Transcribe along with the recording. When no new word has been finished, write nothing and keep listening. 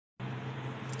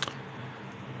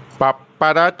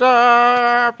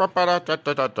Ba-ba-da-da,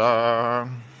 ba-ba-da-da-da-da-da.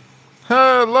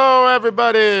 Hello,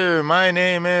 everybody. My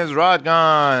name is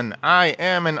RODGON. I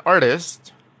am an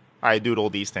artist. I doodle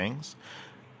these things.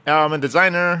 I'm a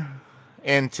designer,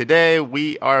 and today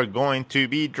we are going to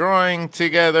be drawing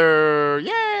together.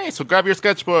 Yay! So grab your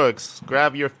sketchbooks,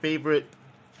 grab your favorite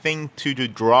thing to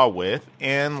draw with,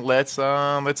 and let's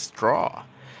draw.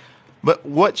 But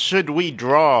what should we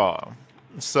draw?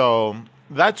 So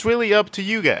that's really up to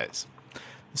you guys.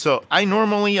 So I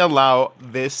normally allow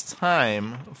this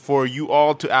time for you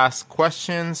all to ask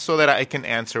questions so that I can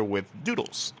answer with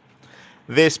doodles.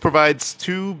 This provides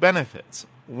two benefits.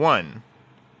 One,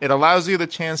 it allows you the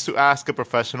chance to ask a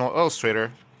professional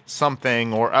illustrator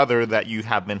something or other that you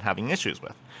have been having issues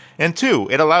with. And two,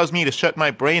 it allows me to shut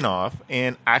my brain off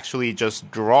and actually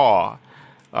just draw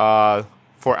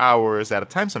for hours at a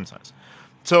time sometimes.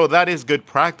 So that is good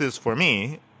practice for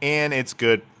me, and it's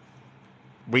good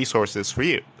resources for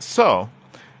you. So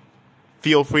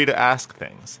feel free to ask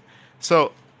things.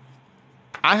 So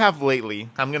I have lately,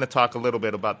 I'm going to talk a little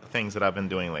bit about the things that I've been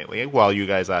doing lately while you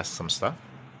guys ask some stuff.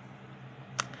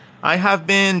 I have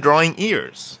been drawing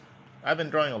ears. I've been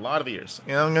drawing a lot of ears.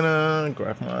 And I'm going to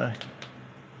grab my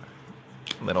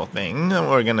little thing and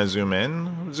we're going to zoom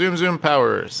in. Zoom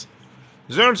powers.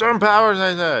 Zoom powers,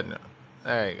 I said. No.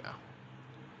 There you go.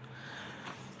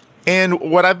 And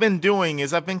what I've been doing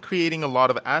is I've been creating a lot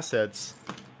of assets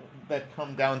that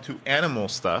come down to animal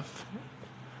stuff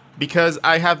because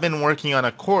I have been working on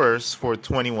a course for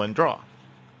 21 Draw.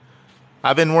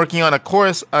 I've been working on a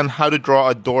course on how to draw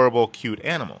adorable, cute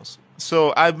animals.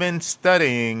 So I've been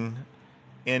studying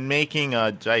and making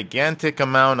a gigantic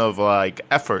amount of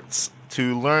efforts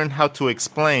to learn how to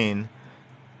explain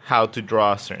how to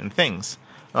draw certain things.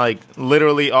 Like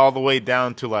literally all the way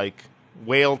down to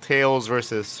whale tails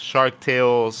versus shark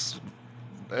tails,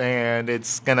 and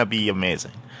it's gonna be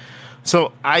amazing.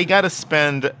 So I gotta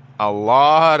spend a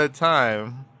lot of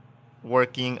time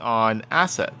working on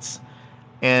assets.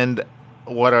 And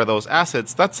what are those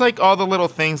assets? That's like all the little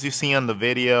things you see on the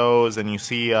videos, and you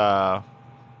see and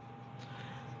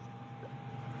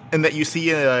that you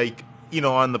see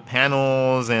on the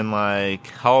panels, and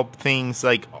help things,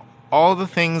 all the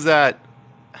things that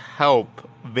help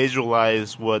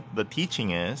visualize what the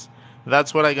teaching is.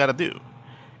 That's what I gotta do.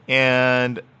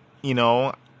 And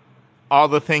all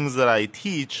the things that I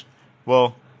teach,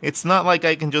 well, it's not like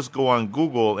I can just go on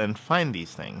Google and find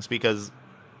these things, because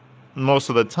most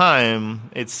of the time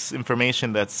it's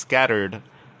information that's scattered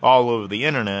all over the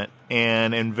internet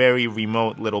and in very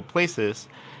remote little places,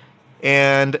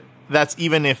 and that's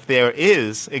even if there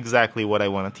is exactly what I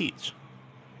want to teach.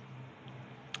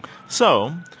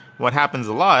 So what happens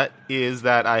a lot is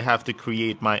that I have to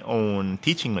create my own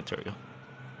teaching material.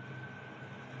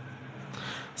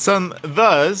 So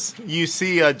thus, you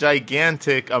see a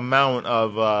gigantic amount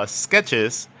of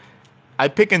sketches. I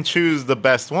pick and choose the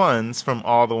best ones from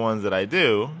all the ones that I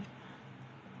do,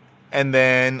 and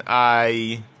then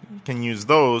I can use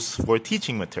those for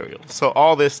teaching material. So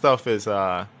all this stuff is,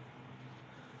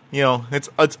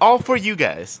 it's all for you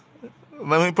guys.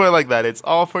 Let me put it like that. It's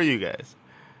all for you guys.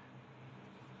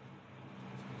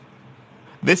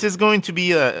 This is going to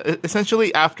be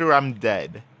essentially after I'm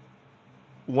dead.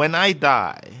 When I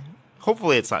die,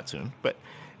 hopefully it's not soon, but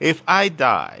if I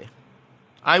die,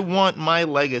 I want my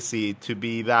legacy to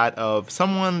be that of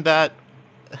someone that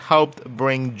helped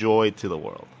bring joy to the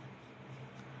world.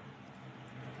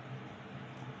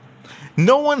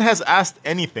 No one has asked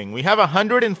anything. We have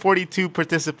 142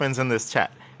 participants in this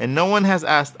chat, and no one has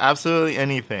asked absolutely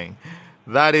anything.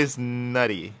 That is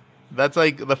nutty. That's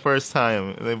the first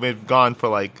time we've gone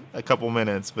for a couple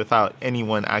minutes without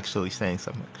anyone actually saying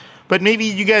something. But maybe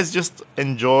you guys just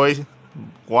enjoy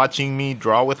watching me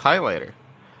draw with highlighter.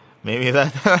 Maybe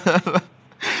that's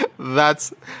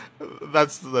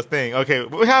the thing. Okay,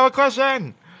 we have a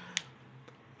question.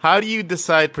 How do you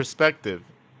decide perspective?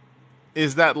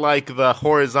 Is that the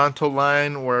horizontal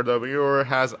line where the viewer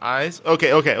has eyes?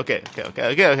 Okay.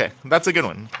 That's a good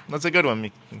one.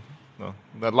 Well,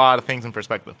 a lot of things in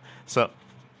perspective. So,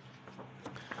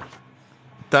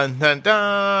 dun dun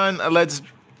dun. Let's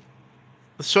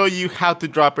show you how to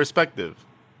draw perspective.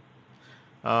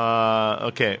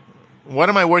 Okay. What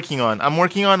am I working on? I'm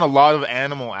working on a lot of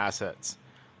animal assets.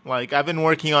 I've been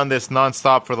working on this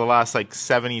nonstop for the last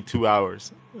 72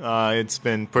 hours. It's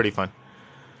been pretty fun.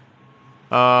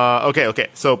 Okay.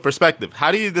 So perspective.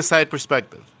 How do you decide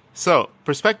perspective? So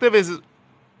perspective is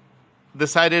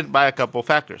decided by a couple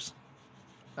factors.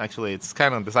 Actually, it's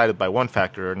kind of decided by one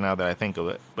factor now that I think of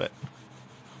it. But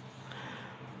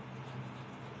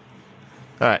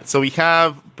All right, so we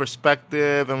have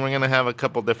perspective, and we're going to have a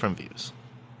couple different views.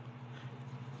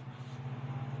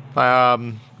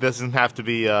 Doesn't have to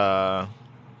be a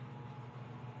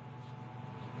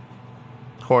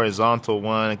horizontal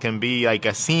one. It can be like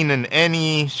a scene in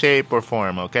any shape or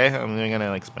form, okay? I'm going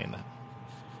to explain that.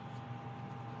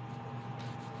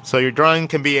 So your drawing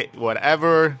can be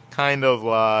whatever kind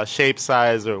of shape,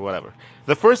 size, or whatever.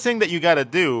 The first thing that you got to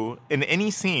do in any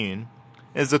scene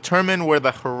is determine where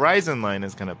the horizon line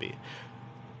is going to be.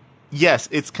 Yes,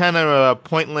 it's kind of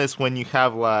pointless when you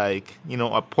have like,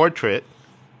 a portrait,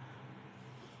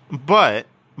 but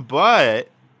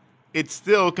it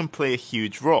still can play a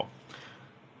huge role.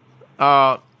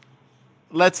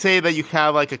 Let's say that you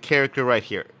have like a character right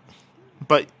here,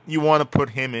 but you want to put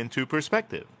him into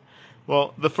perspective.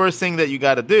 Well, the first thing that you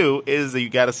got to do is that you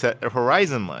got to set a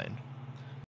horizon line.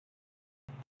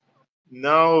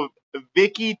 No,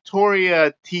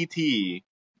 Victoria TT.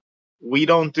 We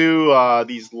don't do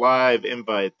these live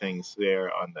invite things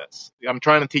there on this. I'm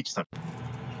trying to teach something.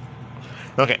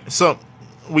 Okay, so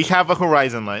we have a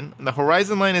horizon line. The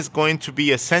horizon line is going to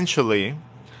be essentially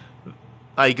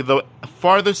like the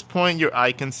farthest point your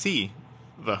eye can see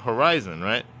the horizon,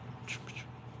 right?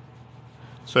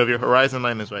 So if your horizon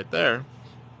line is right there,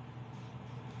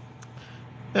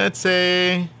 let's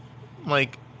say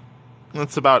like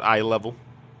it's about eye level.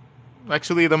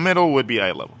 Actually, the middle would be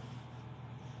eye level.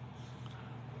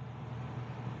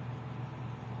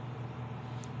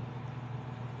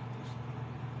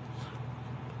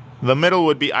 The middle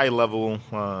would be eye level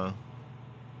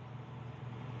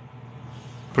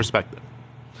perspective.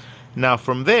 Now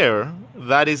from there,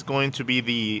 that is going to be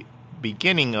the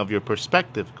beginning of your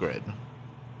perspective grid.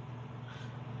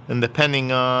 And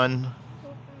depending on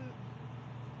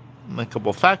a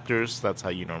couple factors, that's how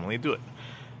you normally do it.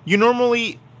 You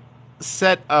normally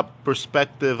set up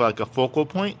perspective like a focal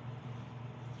point,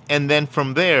 and then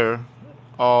from there,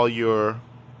 all your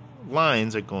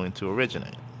lines are going to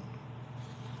originate.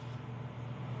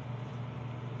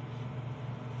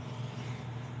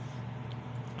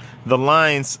 The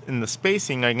lines in the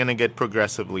spacing are going to get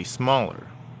progressively smaller.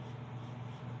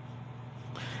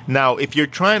 Now, if you're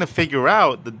trying to figure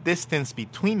out the distance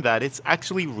between that, it's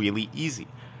actually really easy.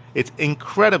 It's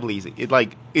incredibly easy.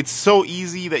 It's so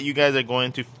easy that you guys are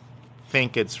going to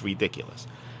think it's ridiculous.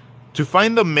 To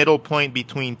find the middle point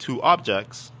between two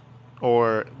objects,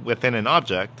 or within an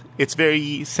object, it's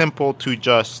very simple to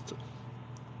just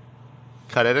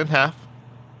cut it in half,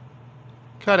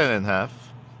 cut it in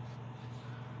half,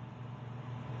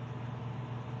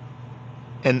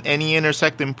 and any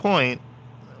intersecting point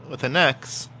with an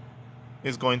X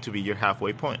is going to be your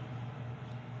halfway point.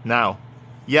 Now,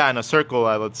 yeah, in a circle,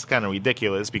 it's kind of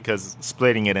ridiculous because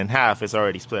splitting it in half is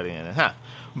already splitting it in half.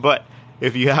 But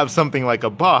if you have something like a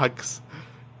box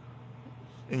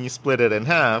and you split it in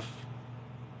half,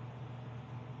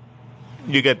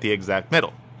 you get the exact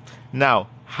middle. Now,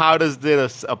 how does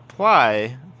this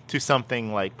apply to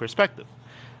something like perspective?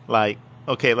 Like,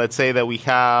 okay, let's say that we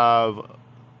have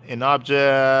an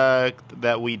object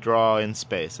that we draw in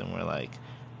space, and we're like,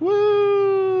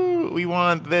 woo, we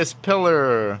want this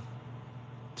pillar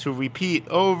to repeat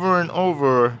over and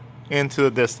over into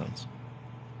the distance.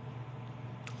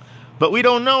 But we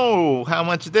don't know how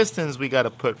much distance we got to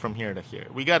put from here to here.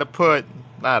 We got to put,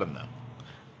 I don't know,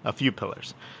 a few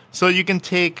pillars. So you can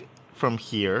take from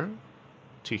here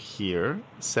to here,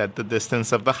 set the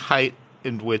distance of the height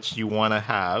in which you want to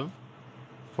have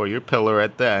for your pillar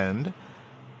at the end,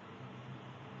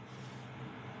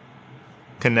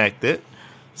 connect it,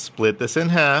 split this in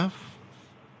half.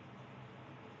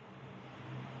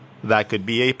 That could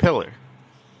be a pillar.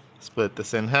 Split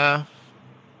this in half,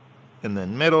 and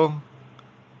then middle.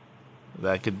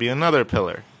 That could be another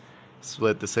pillar.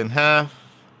 Split this in half,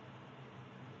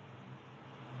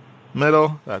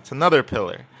 middle, that's another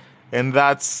pillar. And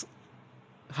that's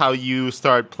how you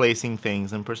start placing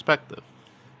things in perspective.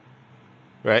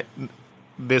 Right?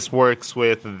 This works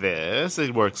with this.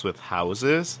 It works with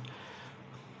houses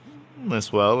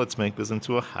as well. Let's make this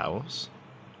into a house.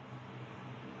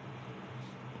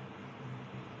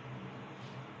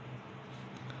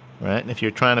 Right? If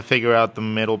you're trying to figure out the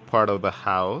middle part of the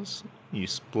house, you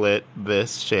split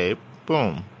this shape.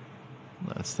 Boom.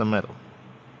 That's the middle.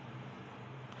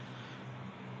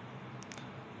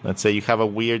 Let's say you have a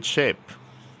weird shape,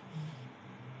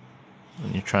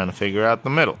 and you're trying to figure out the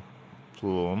middle.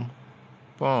 Boom.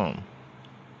 Boom.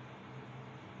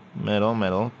 Middle,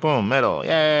 middle, boom, middle.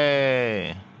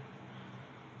 Yay!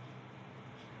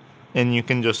 And you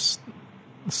can just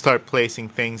start placing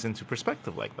things into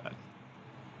perspective like that.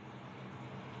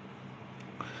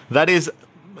 That is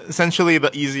essentially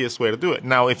the easiest way to do it.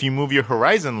 Now, if you move your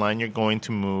horizon line, you're going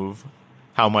to move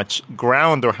how much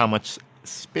ground or how much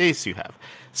space you have.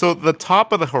 So the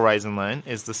top of the horizon line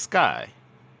is the sky.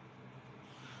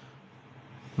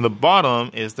 The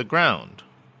bottom is the ground.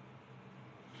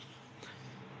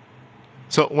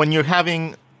 So when you're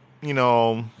having,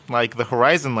 like the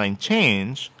horizon line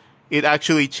change, it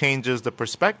actually changes the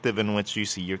perspective in which you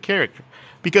see your character.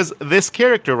 Because this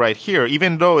character right here,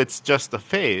 even though it's just a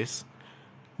face,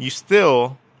 you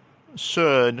still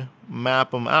should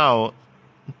map them out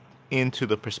into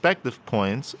the perspective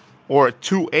points or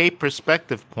to a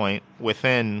perspective point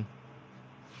within,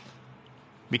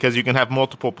 because you can have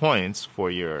multiple points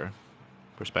for your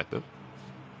perspective.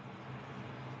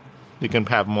 You can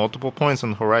have multiple points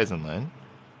on the horizon line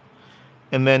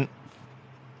and then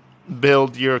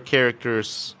build your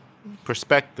character's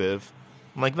perspective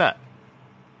like that.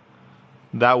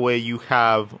 That way you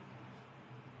have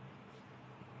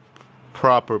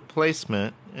proper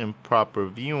placement and proper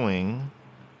viewing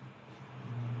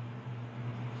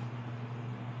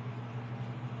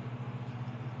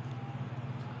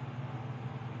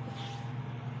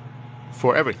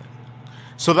for everything.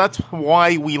 So that's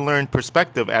why we learn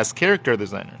perspective as character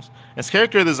designers. As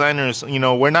character designers,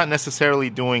 we're not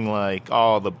necessarily doing like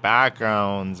all the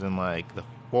backgrounds and like the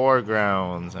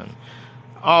foregrounds and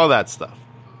all that stuff.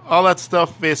 All that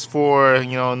stuff is for,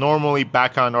 normally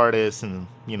background artists and,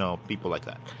 people like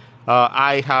that.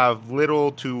 I have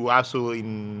little to absolutely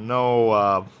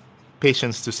no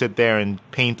patience to sit there and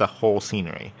paint a whole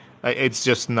scenery. It's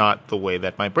just not the way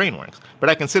that my brain works. But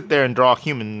I can sit there and draw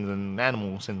humans and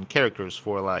animals and characters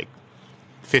for like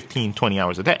 15, 20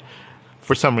 hours a day.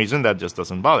 For some reason, that just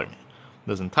doesn't bother me.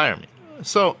 Doesn't tire me.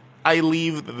 So I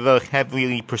leave the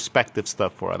heavily perspective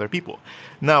stuff for other people.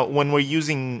 Now, when we're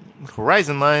using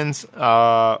horizon lines,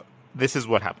 this is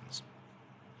what happens.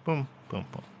 Boom, boom,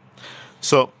 boom.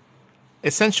 So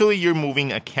essentially, you're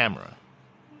moving a camera,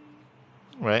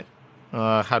 right?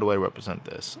 How do I represent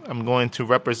this? I'm going to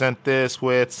represent this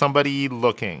with somebody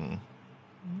looking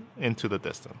into the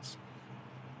distance.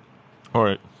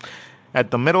 Or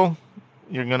at the middle,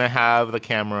 you're going to have the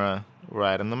camera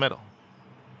right in the middle.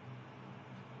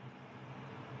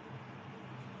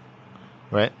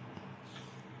 Right?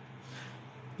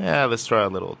 Yeah, let's try a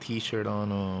little t-shirt on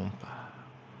them.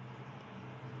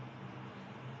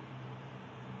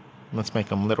 Let's make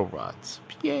them little rods.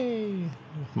 Yay!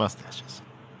 Mustaches.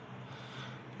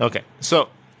 Okay, so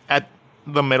at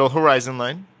the middle horizon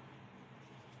line,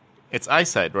 it's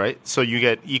eyesight, right? So you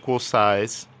get equal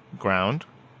size ground,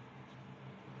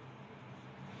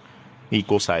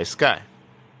 equal size sky.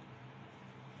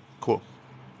 Cool.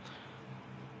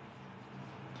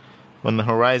 When the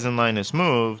horizon line is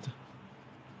moved,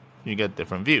 you get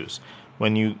different views.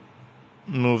 When you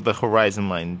move the horizon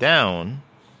line down,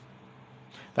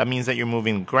 that means that you're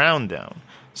moving ground down.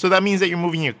 So that means that you're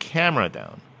moving your camera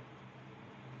down.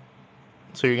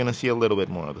 So you're going to see a little bit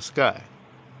more of the sky.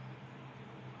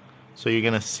 So you're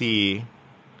going to see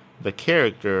the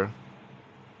character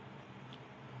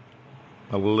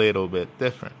a little bit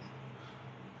different.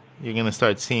 You're going to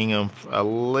start seeing them a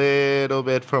little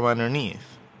bit from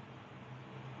underneath.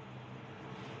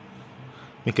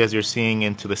 Because you're seeing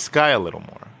into the sky a little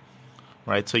more.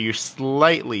 Right? So you're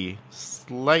slightly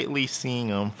seeing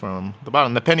them from the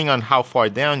bottom, depending on how far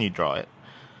down you draw it.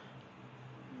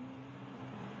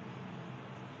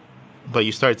 But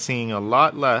you start seeing a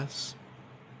lot less.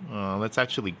 Let's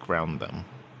actually ground them.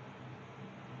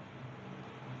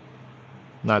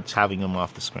 Not having them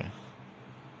off the screen.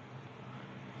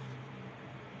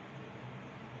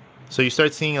 So you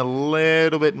start seeing a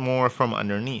little bit more from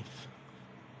underneath.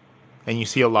 And you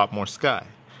see a lot more sky.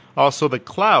 Also, the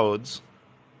clouds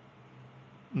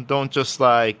don't just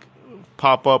like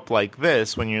pop up like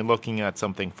this when you're looking at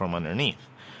something from underneath.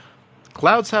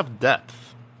 Clouds have depth.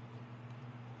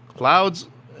 Clouds,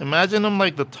 imagine them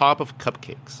like the top of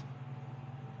cupcakes.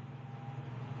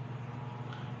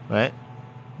 Right?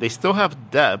 They still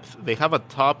have depth. They have a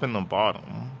top and a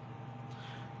bottom.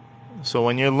 So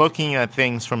when you're looking at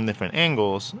things from different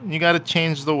angles, you got to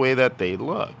change the way that they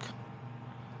look.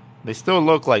 They still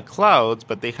look like clouds,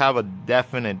 but they have a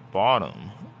definite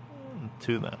bottom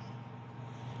to them.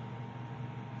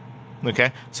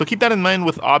 Okay? So keep that in mind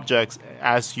with objects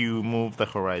as you move the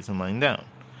horizon line down.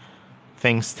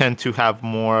 Things tend to have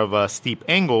more of a steep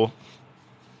angle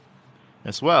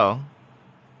as well.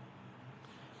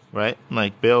 Right?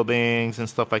 Like buildings and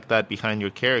stuff like that behind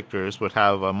your characters would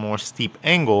have a more steep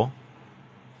angle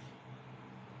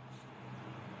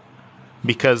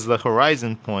because the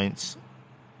horizon points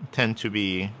tend to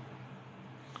be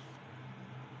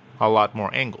a lot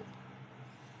more angled.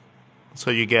 So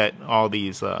you get all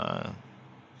these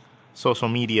social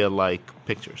media-like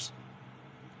pictures.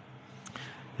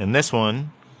 In this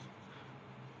one,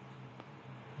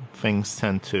 things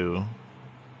tend to,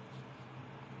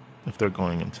 if they're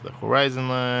going into the horizon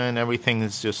line, everything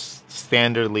is just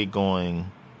standardly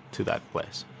going to that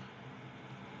place.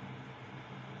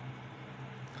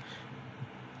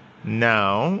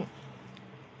 Now,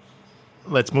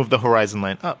 let's move the horizon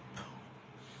line up.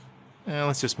 And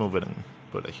let's just move it and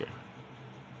put it here.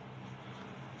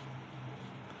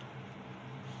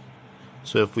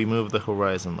 So if we move the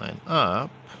horizon line up,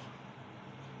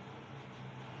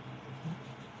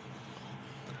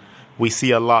 we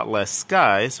see a lot less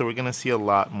sky, so we're going to see a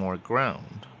lot more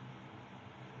ground.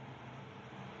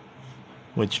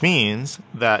 Which means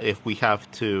that if we have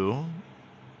to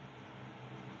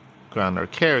ground our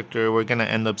character, we're going to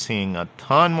end up seeing a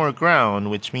ton more ground,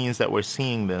 which means that we're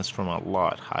seeing this from a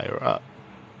lot higher up.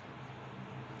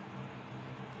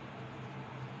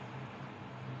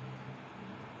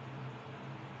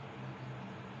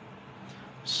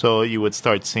 So you would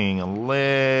start seeing a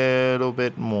little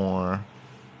bit more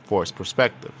forced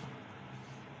perspective.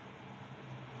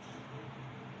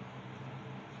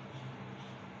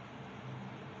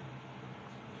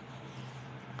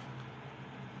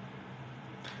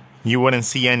 You wouldn't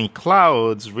see any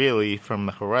clouds really from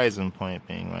the horizon point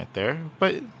being right there,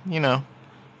 but you know,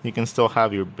 you can still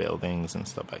have your buildings and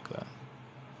stuff like that.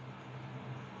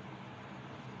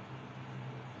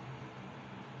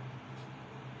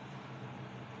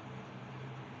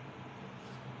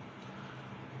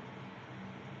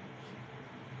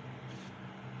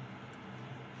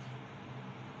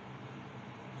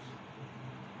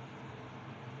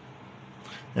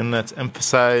 And let's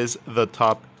emphasize the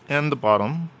top and the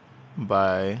bottom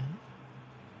by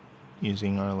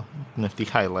using our nifty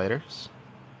highlighters.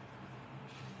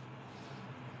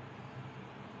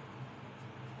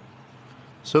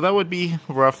 So that would be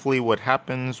roughly what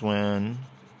happens when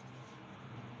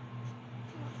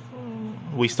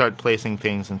we start placing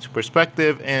things into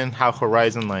perspective and how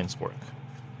horizon lines work.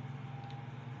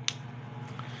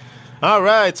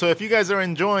 Alright, so if you guys are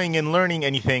enjoying and learning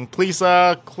anything, please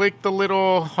click the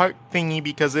little heart thingy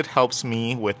because it helps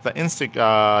me with the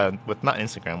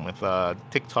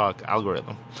TikTok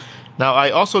algorithm. Now, I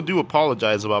also do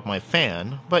apologize about my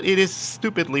fan, but it is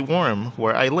stupidly warm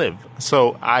where I live.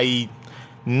 So I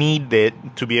need it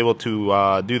to be able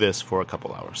to do this for a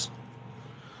couple hours.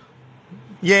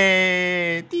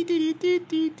 Yay!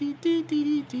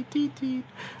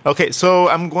 Okay, so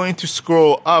I'm going to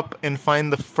scroll up and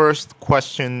find the first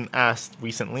question asked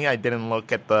recently. I didn't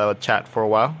look at the chat for a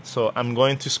while, so I'm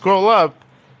going to scroll up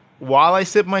while I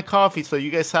sip my coffee, so you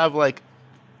guys have like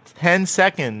 10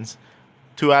 seconds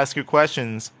to ask your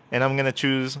questions, and I'm going to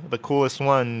choose the coolest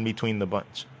one between the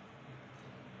bunch.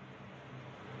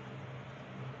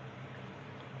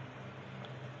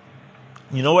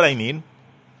 You know what I need?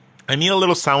 I need a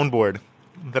little soundboard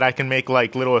that I can make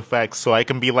like little effects so I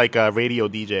can be like a radio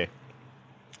DJ.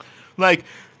 Like,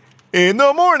 in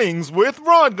the mornings with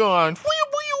RODGON.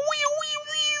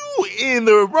 In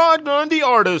the RODGON the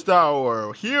Artist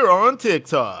Hour here on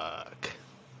TikTok.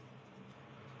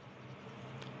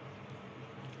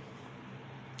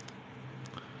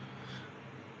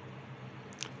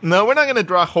 No, we're not going to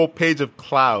draw a whole page of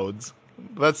clouds.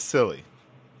 That's silly.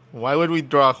 Why would we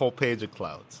draw a whole page of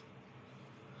clouds?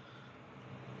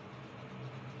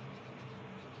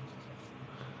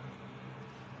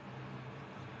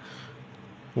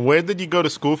 Where did you go to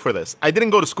school for this? I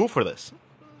didn't go to school for this.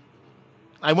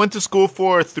 I went to school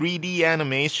for 3D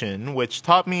animation, which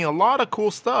taught me a lot of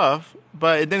cool stuff,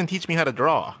 but it didn't teach me how to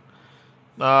draw.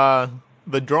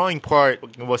 The drawing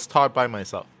part was taught by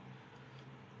myself.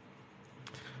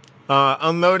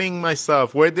 Unloading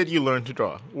myself. Where did you learn to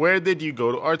draw? Where did you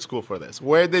go to art school for this?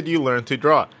 Where did you learn to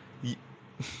draw?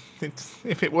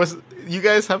 If it was, you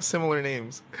guys have similar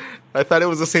names. I thought it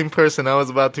was the same person. I was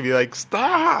about to be like,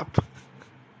 stop!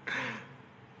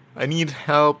 I need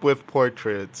help with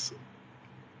portraits.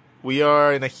 We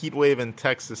are in a heat wave in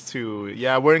Texas too.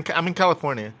 Yeah, I'm in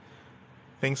California.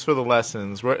 Thanks for the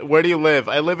lessons. Where do you live?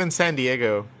 I live in San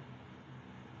Diego.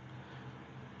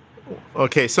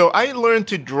 Okay, so I learned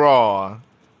to draw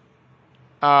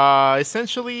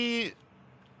essentially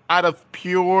out of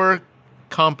pure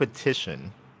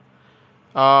competition.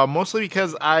 Mostly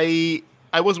because I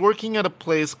was working at a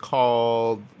place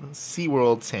called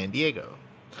SeaWorld San Diego.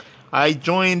 I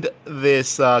joined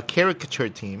this caricature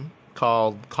team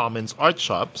called Commons Art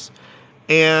Shops,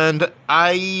 and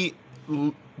I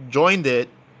joined it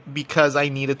because I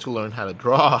needed to learn how to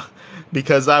draw,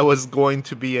 because I was going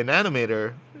to be an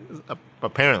animator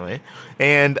apparently.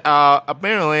 And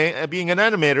apparently, being an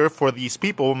animator for these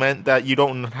people meant that you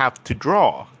don't have to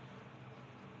draw,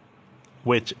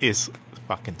 which is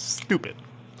fucking stupid.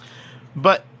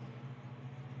 But,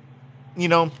 you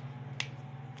know,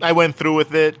 I went through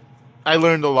with it. I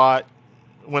learned a lot.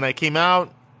 When I came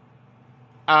out,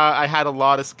 I had a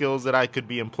lot of skills that I could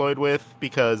be employed with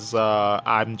because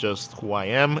I'm just who I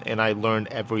am, and I learned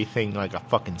everything like a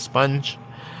fucking sponge.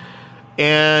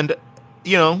 And,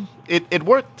 you know, it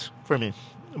worked for me.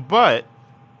 But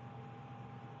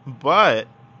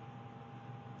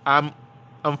I'm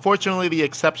unfortunately the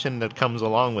exception that comes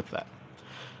along with that.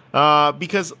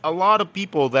 Because a lot of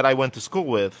people that I went to school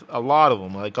with, a lot of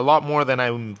them, like a lot more than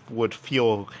I would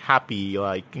feel happy,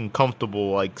 like, and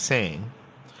comfortable, like, saying,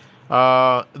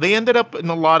 they ended up in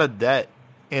a lot of debt.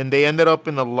 And they ended up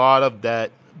in a lot of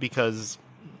debt because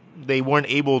they weren't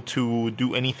able to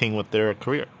do anything with their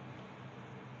career.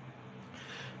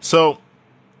 So,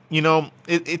 you know,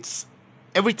 it's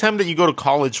every time that you go to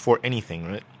college for anything,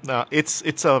 right? It's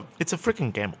a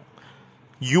freaking gamble.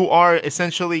 You are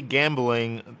essentially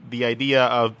gambling the idea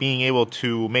of being able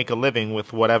to make a living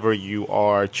with whatever you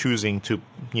are choosing to,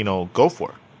 you know, go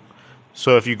for.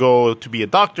 So if you go to be a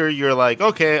doctor, you're like,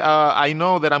 okay, I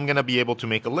know that I'm gonna be able to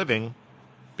make a living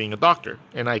being a doctor,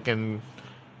 and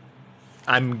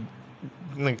I'm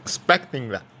expecting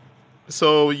that.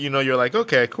 So, you know, you're like,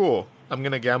 okay, cool. I'm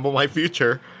gonna gamble my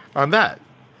future on that.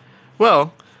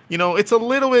 Well, you know, it's a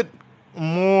little bit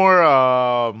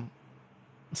more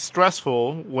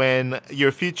stressful when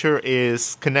your future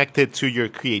is connected to your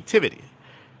creativity.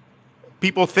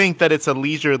 People think that it's a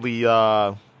leisurely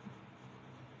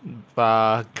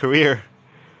career.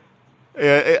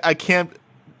 I can't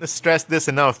stress this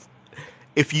enough.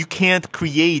 If you can't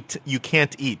create, you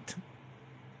can't eat.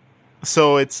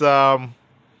 So it's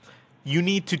you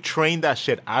need to train that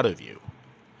shit out of you.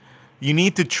 You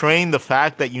need to train the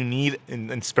fact that you need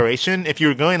inspiration. If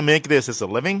you're going to make this as a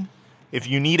living, if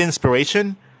you need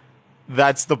inspiration,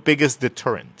 that's the biggest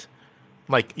deterrent.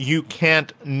 Like, you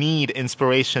can't need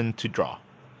inspiration to draw.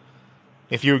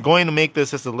 If you're going to make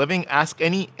this as a living, ask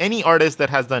any artist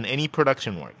that has done any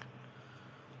production work.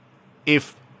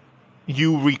 If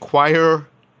you require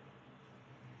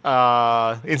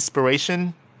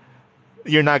inspiration,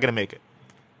 you're not going to make it.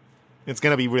 It's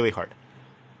going to be really hard.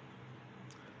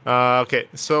 Okay,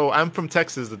 so I'm from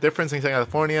Texas. The difference in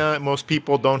California, most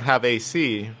people don't have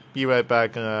AC. Be right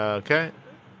back. Okay.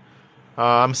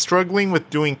 I'm struggling with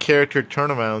doing character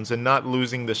turnarounds and not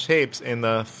losing the shapes in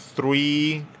the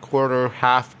 3/4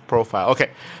 half profile.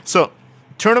 Okay, so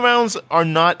turnarounds are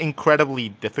not incredibly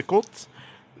difficult.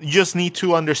 You just need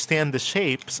to understand the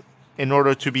shapes in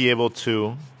order to be able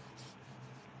to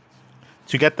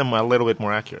get them a little bit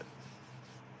more accurate.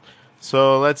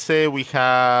 So let's say we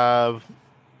have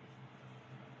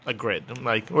a grid.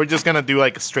 Like, we're just gonna do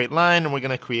like a straight line, and we're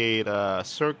gonna create a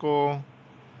circle.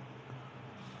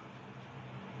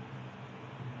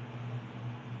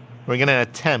 We're gonna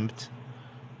attempt,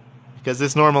 because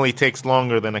this normally takes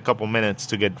longer than a couple minutes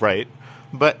to get right,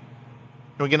 but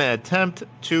we're gonna attempt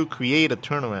to create a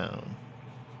turnaround.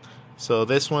 So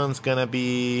this one's gonna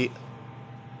be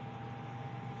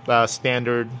a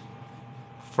standard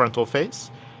frontal face.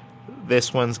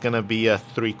 This one's gonna be a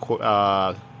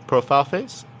profile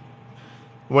face.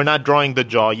 We're not drawing the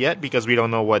jaw yet because we don't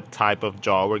know what type of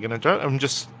jaw we're going to draw. I'm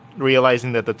just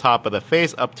realizing that the top of the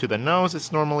face up to the nose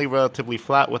is normally relatively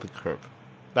flat with a curve.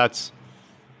 That's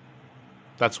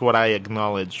what I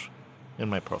acknowledge in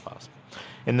my profiles.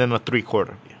 And then a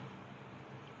 3/4 view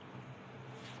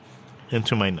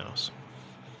into my nose.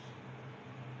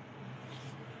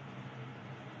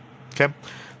 Okay,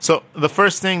 so the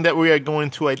first thing that we are going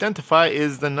to identify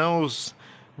is the nose.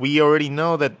 We already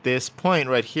know that this point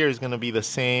right here is going to be the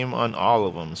same on all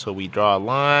of them. So we draw a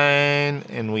line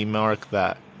and we mark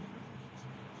that.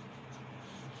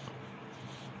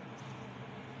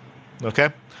 Okay?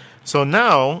 So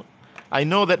now I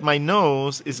know that my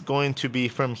nose is going to be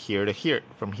from here to here,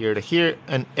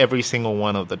 and every single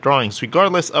one of the drawings,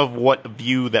 regardless of what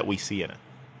view that we see in it.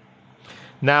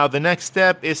 Now the next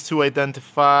step is to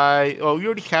identify, oh, we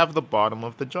already have the bottom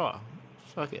of the jaw.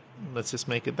 Fuck it. Let's just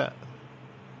make it that.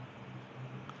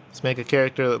 Let's make a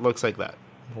character that looks like that.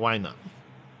 Why not?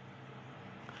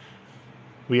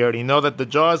 We already know that the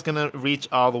jaw is going to reach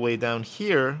all the way down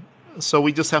here, so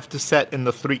we just have to set in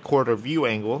the 3/4 view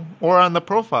angle, or on the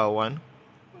profile one,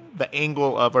 the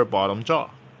angle of our bottom jaw.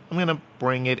 I'm going to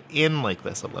bring it in like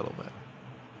this a little bit.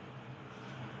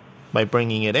 By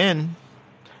bringing it in,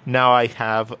 now I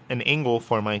have an angle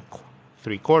for my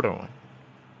 3/4 one.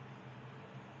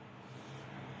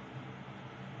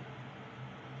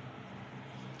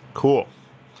 Cool.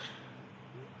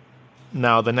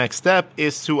 Now the next step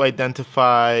is to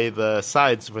identify the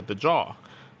sides for the jaw.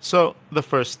 So the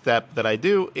first step that I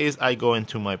do is I go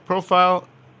into my profile,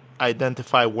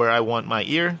 identify where I want my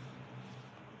ear.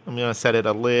 I'm going to set it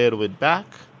a little bit back.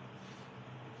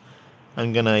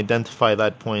 I'm going to identify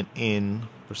that point in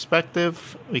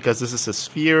perspective because this is a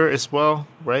sphere as well,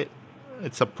 right?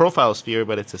 It's a profile sphere,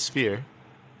 but it's a sphere.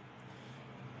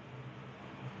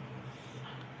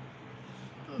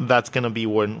 That's going to be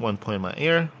one point of my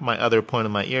ear. My other point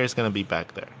of my ear is going to be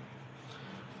back there.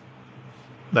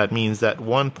 That means that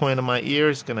one point of my ear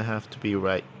is going to have to be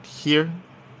right here.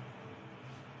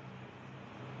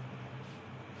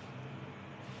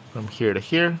 From here to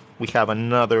here, we have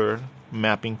another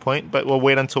mapping point, but we'll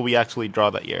wait until we actually draw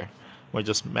the ear. We're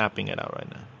just mapping it out right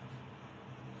now.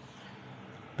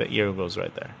 The ear goes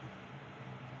right there.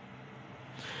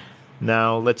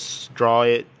 Now let's draw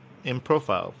it in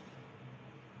profile.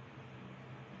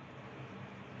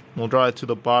 We'll draw it to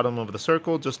the bottom of the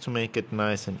circle just to make it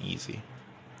nice and easy.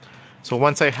 So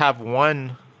once I have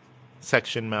one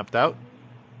section mapped out,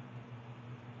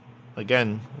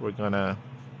 again, we're gonna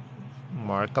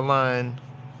mark a line.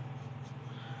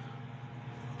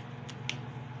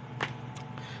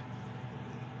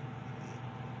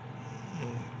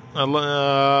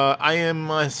 I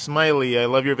am Smiley. I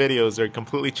love your videos. They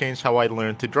completely changed how I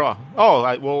learned to draw. Oh,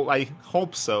 I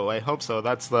hope so. I hope so.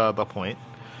 That's the point.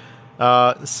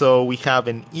 So we have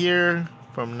an ear.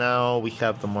 From now, we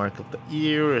have the mark of the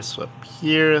ear. It's up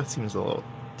here. It seems a little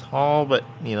tall, but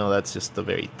you know, that's just the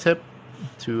very tip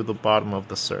to the bottom of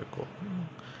the circle.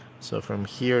 So from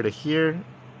here to here,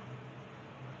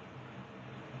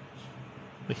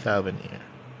 we have an ear.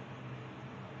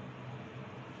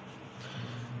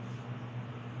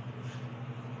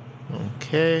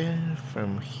 Okay,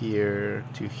 from here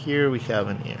to here, we have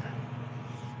an ear.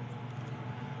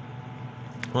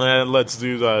 Let's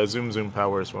do the zoom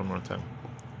powers one more time.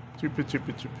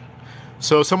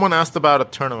 So someone asked about a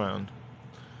turnaround.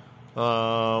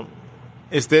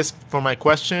 Is this for my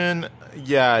question?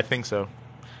 Yeah, I think so.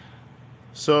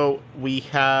 So we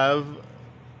have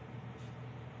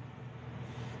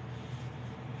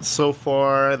so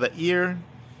far the ear.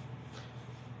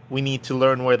 We need to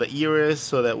learn where the ear is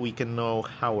so that we can know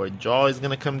how our jaw is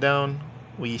going to come down.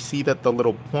 We see that the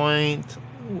little point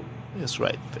is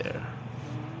right there.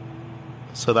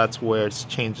 So that's where it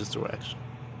changes direction.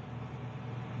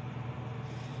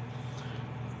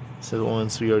 So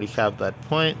once we already have that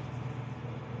point,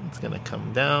 it's going to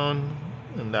come down,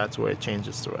 and that's where it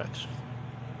changes direction.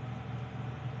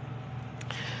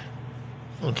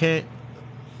 Okay.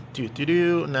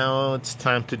 Now it's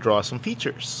time to draw some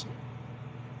features.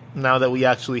 Now that we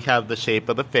actually have the shape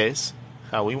of the face,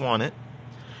 how we want it,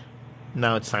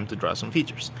 now it's time to draw some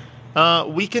features.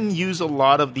 We can use a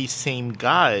lot of these same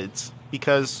guides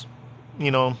because,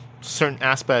 you know, certain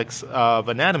aspects of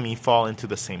anatomy fall into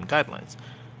the same guidelines.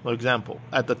 For example,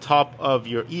 at the top of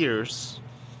your ears,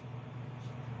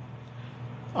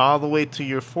 all the way to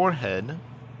your forehead,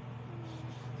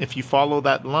 if you follow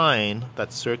that line,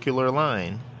 that circular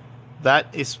line, that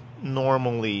is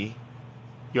normally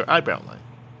your eyebrow line.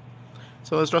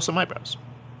 So let's draw some eyebrows.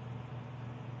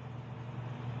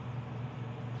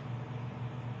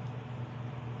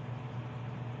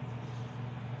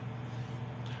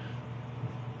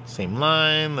 Same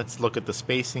line. Let's look at the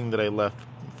spacing that I left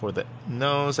for the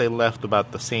nose. I left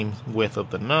about the same width of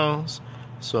the nose.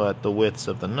 So at the widths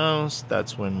of the nose,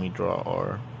 that's when we draw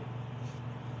our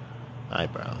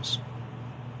eyebrows.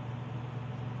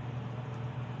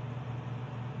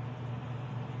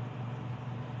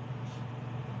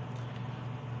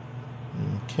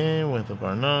 Okay, width of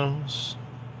our nose.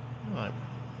 Eyebrow.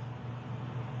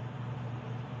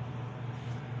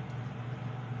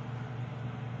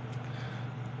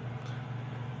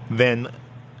 Then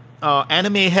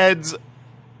anime heads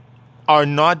are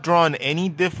not drawn any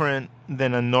different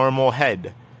than a normal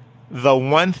head. The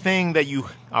one thing that you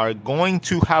are going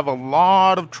to have a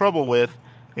lot of trouble with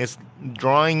is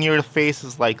drawing your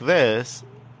faces like this.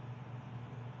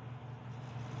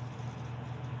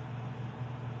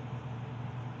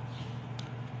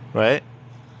 Right?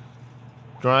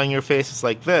 Drawing your faces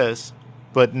like this,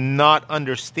 but not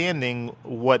understanding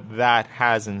what that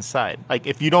has inside. Like,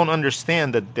 if you don't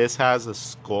understand that this has a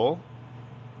skull,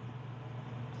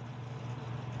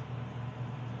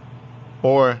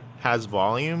 or has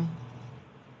volume,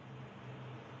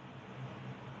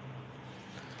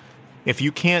 if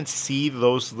you can't see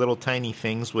those little tiny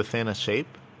things within a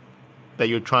shape that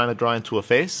you're trying to draw into a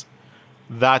face,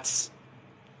 that's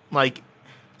like,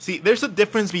 see, there's a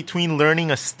difference between learning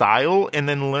a style and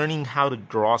then learning how to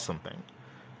draw something.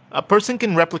 A person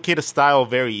can replicate a style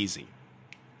very easy.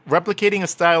 Replicating a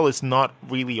style is not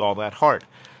really all that hard.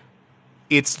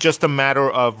 It's just a matter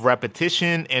of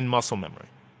repetition and muscle memory.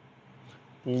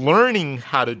 Learning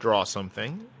how to draw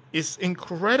something is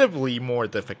incredibly more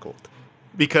difficult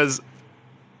because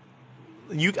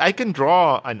I can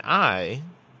draw an eye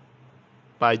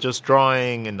by just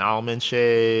drawing an almond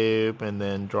shape and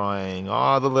then drawing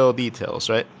all the little details,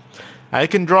 right? I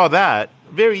can draw that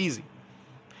very easy.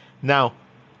 Now,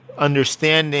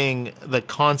 understanding the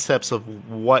concepts of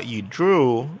what you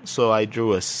drew, so I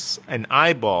drew an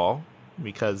eyeball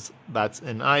because that's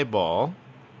an eyeball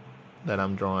that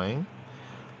I'm drawing.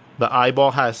 The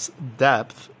eyeball has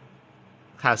depth,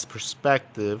 has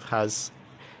perspective, has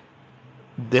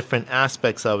different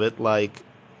aspects of it, like,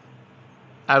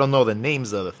 I don't know the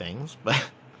names of the things, but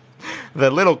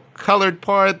the little colored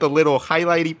part, the little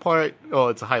highlighty part, oh,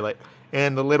 it's a highlight,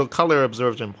 and the little color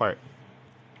absorption part.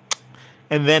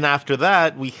 And then after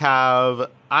that, we have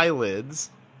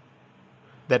eyelids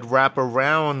that wrap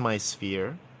around my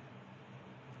sphere.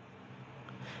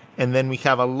 And then we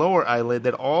have a lower eyelid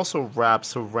that also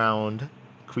wraps around,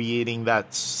 creating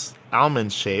that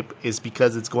almond shape, is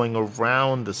because it's going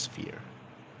around the sphere.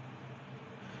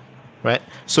 Right?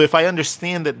 So if I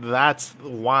understand that that's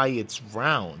why it's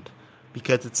round,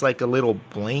 because it's like a little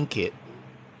blanket,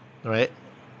 right?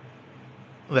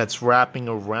 That's wrapping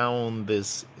around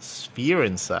this sphere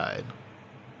inside.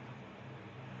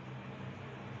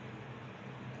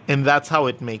 And that's how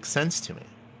it makes sense to me.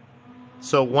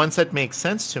 So once it makes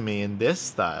sense to me in this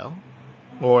style,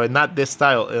 or not this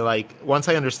style, like once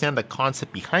I understand the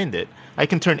concept behind it, I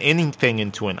can turn anything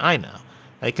into an eye now.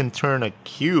 I can turn a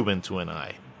cube into an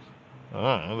eye.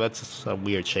 Oh, that's a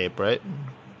weird shape, right?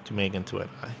 To make into an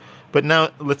eye. But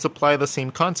now let's apply the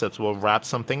same concepts. We'll wrap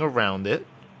something around it.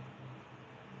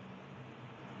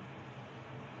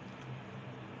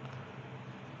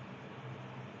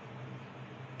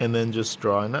 And then just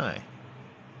draw an eye.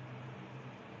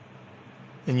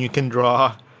 And you can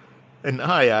draw an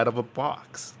eye out of a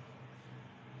box.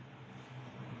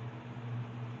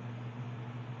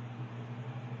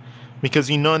 Because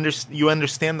you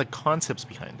understand the concepts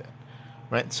behind it.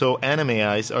 Right? So anime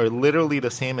eyes are literally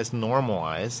the same as normal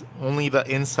eyes, only the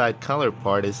inside color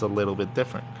part is a little bit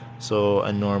different. So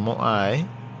a normal eye,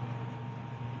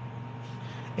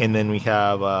 and then we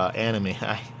have anime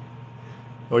eye.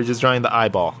 We're just drawing the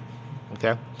eyeball,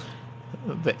 okay?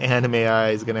 The anime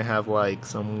eye is gonna have like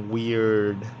some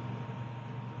weird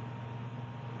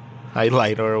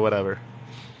highlight or whatever.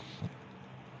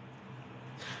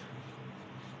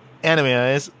 Anime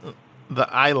eyes,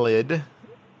 the eyelid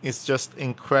is just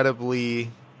incredibly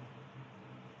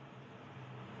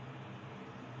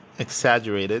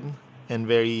exaggerated and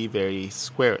very, very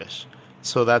squarish.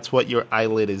 So that's what your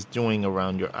eyelid is doing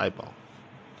around your eyeball.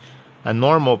 A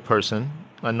normal person,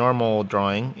 a normal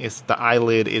drawing, is the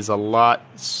eyelid is a lot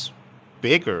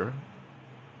bigger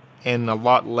and a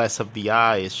lot less of the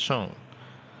eye is shown.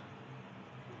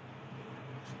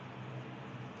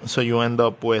 So you end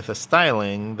up with a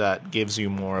styling that gives you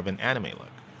more of an anime look.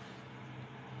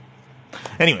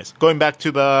 Anyways, going back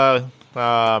to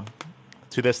to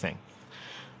this thing.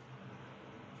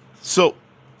 So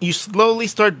you slowly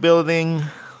start building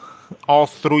all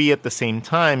three at the same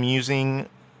time using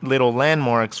little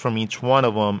landmarks from each one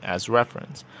of them as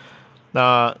reference.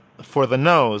 For the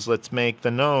nose, let's make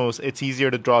the nose. It's easier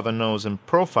to draw the nose in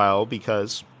profile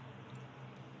because,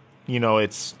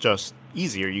 it's just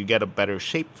easier. You get a better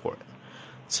shape for it.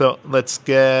 So let's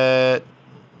get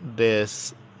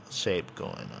this shape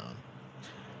going on.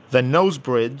 The nose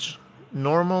bridge,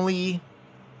 normally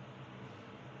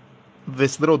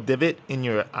this little divot in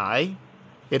your eye,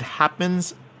 it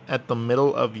happens at the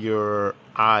middle of your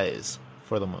eyes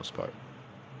for the most part.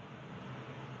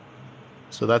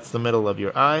 So that's the middle of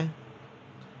your eye.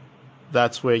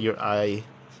 That's where your eyebrow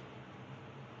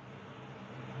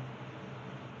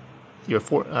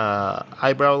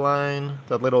line,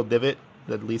 the little divot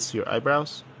that leads to your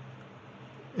eyebrows,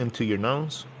 into your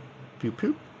nose. Pew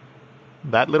pew.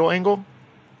 That little angle,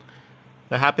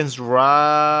 that happens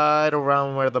right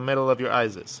around where the middle of your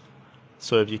eyes is.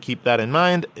 So if you keep that in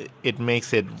mind, it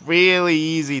makes it really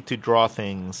easy to draw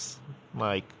things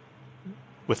like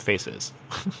with faces.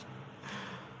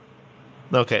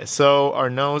 Okay, so our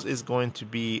nose is going to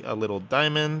be a little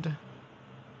diamond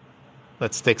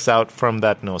that sticks out from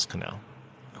that nose canal.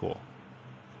 Cool.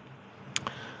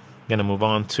 I'm going to move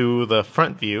on to the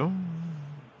front view.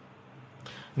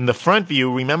 In the front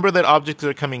view, remember that objects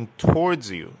are coming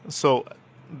towards you. So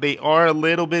they are a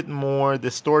little bit more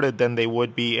distorted than they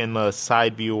would be in the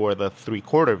side view or the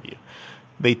three-quarter view.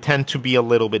 They tend to be a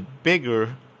little bit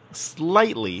bigger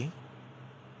slightly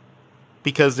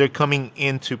because they're coming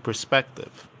into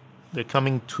perspective. They're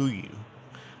coming to you.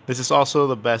 This is also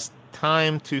the best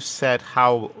time to set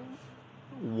how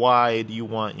wide you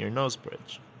want your nose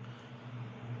bridge.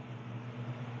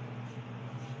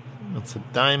 It's a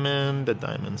diamond. The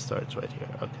diamond starts right here.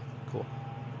 Okay, cool.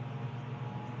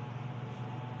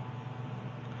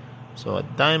 So a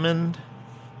diamond,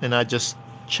 and I just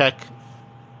check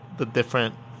the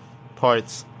different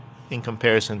parts in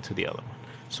comparison to the other one.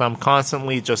 So I'm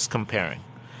constantly just comparing.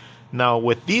 Now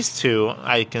with these two,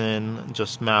 I can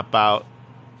just map out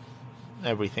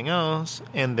everything else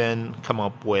and then come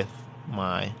up with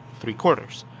my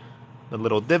 3/4. The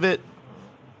little divot,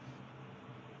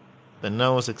 the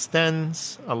nose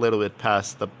extends a little bit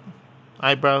past the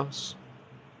eyebrows.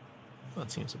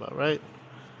 That seems about right.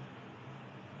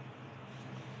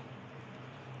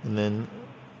 And then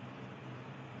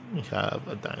we have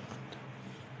a diamond.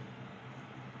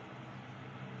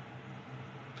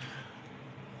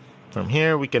 From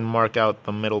here, we can mark out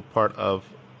the middle part of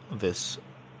this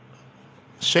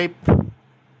shape.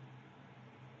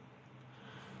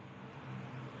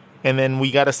 And then we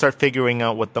got to start figuring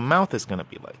out what the mouth is going to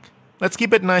be like. Let's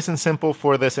keep it nice and simple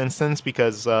for this instance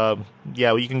because,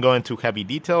 yeah, you can go into heavy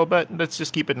detail, but let's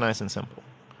just keep it nice and simple.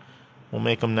 We'll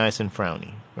make them nice and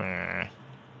frowny.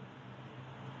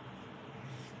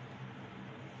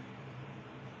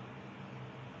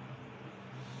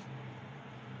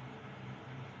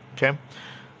 Okay,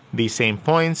 these same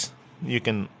points, you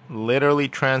can literally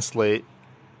translate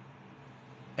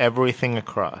everything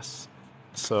across.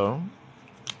 So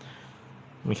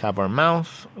we have our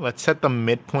mouth. Let's set the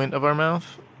midpoint of our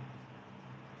mouth.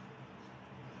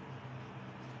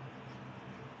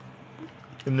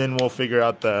 And then we'll figure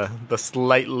out the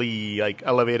slightly like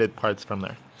elevated parts from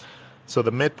there. So the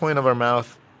midpoint of our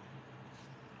mouth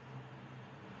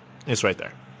is right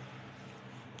there.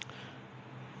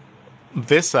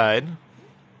 This side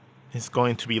is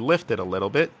going to be lifted a little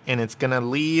bit, and it's going to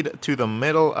lead to the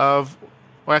middle of,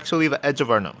 or actually the edge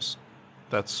of our nose.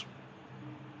 That's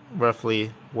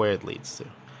roughly where it leads to.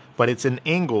 But it's an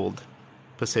angled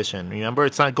position. Remember,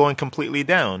 it's not going completely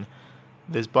down.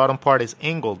 This bottom part is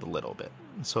angled a little bit.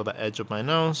 So the edge of my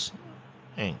nose,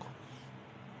 angle.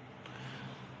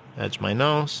 Edge of my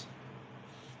nose,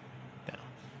 down.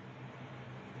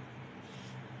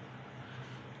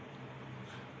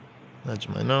 Edge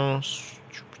of my nose.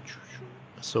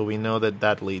 So we know that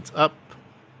that leads up.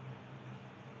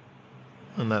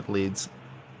 And that leads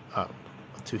up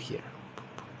to here.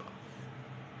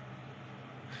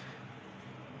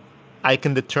 I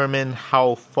can determine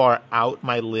how far out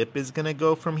my lip is going to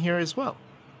go from here as well.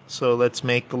 So let's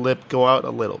make the lip go out a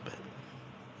little bit.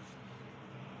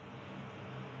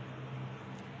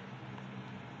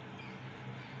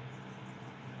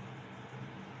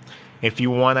 If you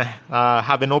want to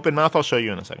have an open mouth, I'll show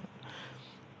you in a second.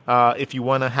 If you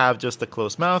want to have just a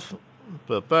closed mouth,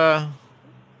 the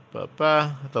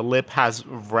lip has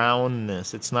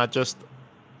roundness. It's not just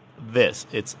this.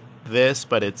 It's this,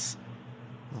 but it's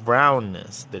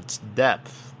roundness. It's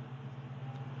depth.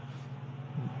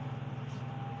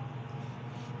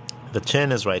 The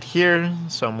chin is right here,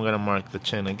 so I'm going to mark the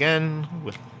chin again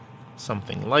with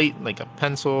something light, like a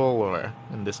pencil, or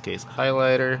in this case,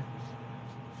 highlighter.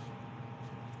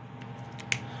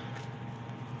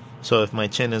 So if my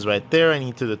chin is right there, I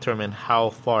need to determine how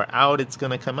far out it's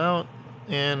going to come out,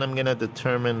 and I'm going to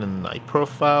determine in my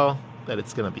profile that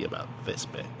it's going to be about this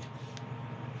big.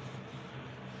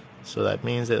 So that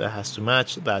means that it has to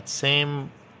match that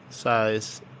same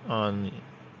size on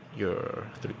your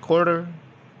 3/4,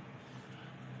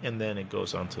 and then it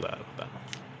goes on to that.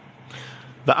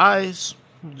 The eyes,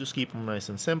 just keep them nice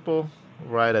and simple,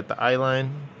 right at the eye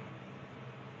line.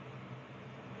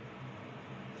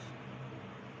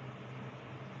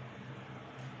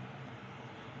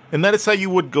 And that is how you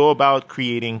would go about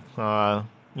creating,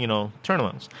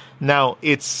 turn-ons. Now,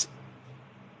 it's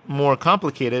more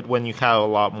complicated when you have a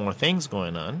lot more things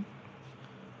going on.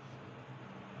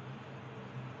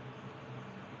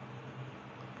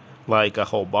 Like a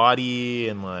whole body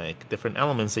and like different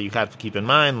elements that you have to keep in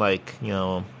mind, like,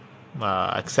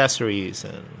 accessories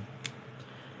and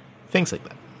things like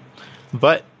that.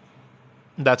 But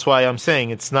that's why I'm saying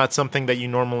it's not something that you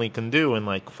normally can do in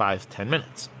like 5-10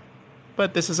 minutes.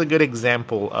 But this is a good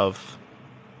example of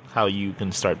how you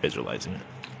can start visualizing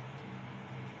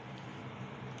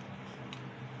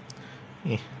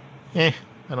it.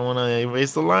 I don't want to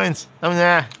erase the lines. One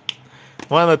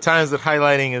of the times that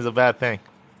highlighting is a bad thing.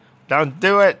 Don't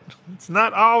do it. It's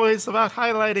not always about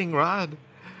highlighting, Rod.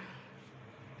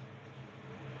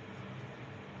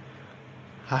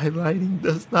 Highlighting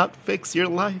does not fix your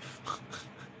life.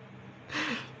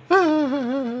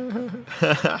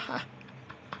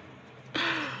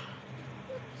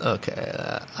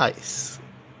 Okay, ice.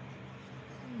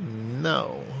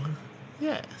 No.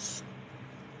 Yes.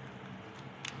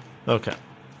 Okay.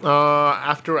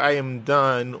 After I am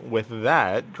done with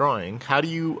that drawing, how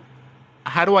do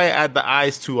I add the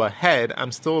eyes to a head?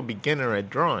 I'm still a beginner at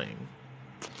drawing.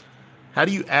 How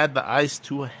do you add the eyes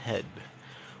to a head?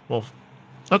 Well,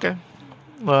 okay.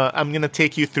 I'm going to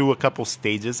take you through a couple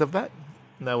stages of that.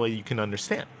 That way you can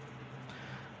understand.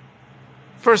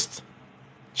 First,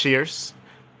 cheers.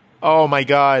 Oh my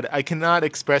god, I cannot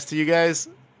express to you guys,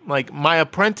 like, my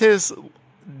apprentice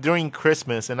during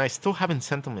Christmas, and I still haven't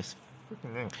sent him his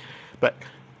freaking thing, but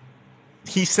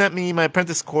he sent me, my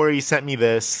apprentice Corey sent me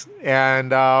this,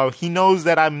 and he knows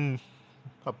that I'm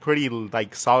a pretty,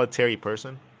 like, solitary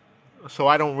person, so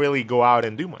I don't really go out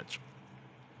and do much.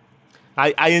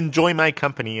 I enjoy my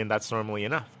company, and that's normally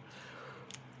enough.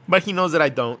 But he knows that I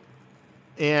don't,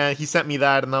 and he sent me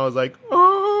that, and I was like,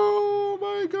 oh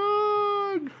my god,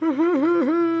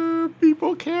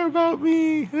 people care about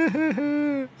me.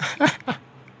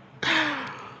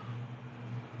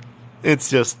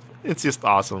 It's just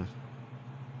awesome.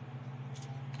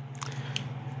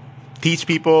 Teach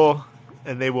people,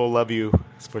 and they will love you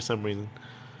for some reason.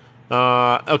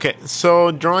 Okay,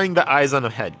 so drawing the eyes on a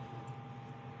head.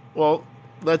 Well,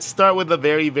 let's start with a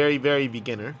very, very, very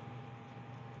beginner.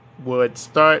 Would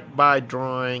start by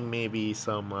drawing maybe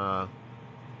some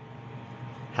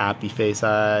happy face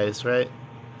eyes, right?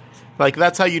 Like,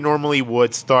 that's how you normally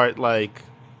would start, like,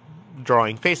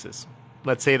 drawing faces.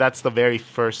 Let's say that's the very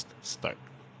first start.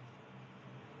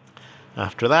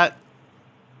 After that,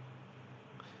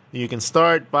 you can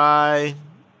start by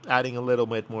adding a little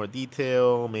bit more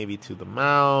detail, maybe to the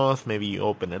mouth, maybe you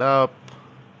open it up,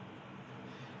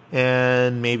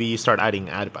 and maybe you start adding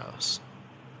eyebrows.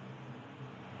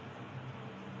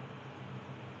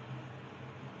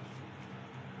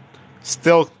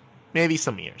 Still, maybe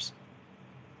some ears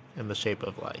in the shape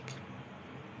of, like,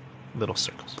 little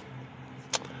circles.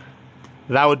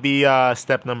 That would be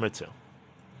step number 2.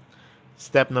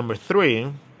 Step number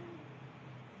 3,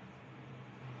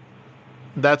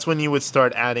 that's when you would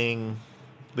start adding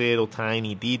little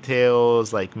tiny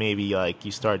details, like maybe like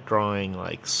you start drawing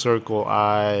like circle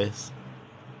eyes.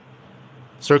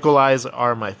 Circle eyes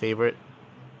are my favorite,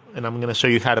 and I'm going to show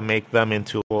you how to make them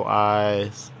into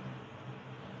eyes.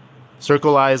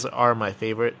 Circle eyes are my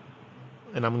favorite,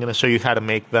 and I'm going to show you how to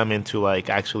make them into, like,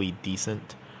 actually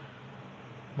decent,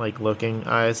 like, looking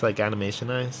eyes, like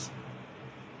animation eyes.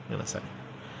 In a second.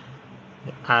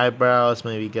 Eyebrows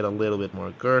maybe get a little bit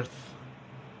more girth,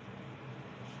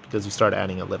 because you start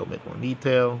adding a little bit more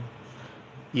detail.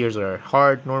 Ears are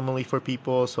hard normally for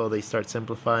people, so they start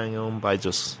simplifying them by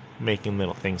just making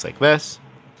little things like this.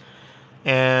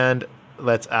 And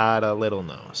let's add a little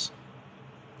nose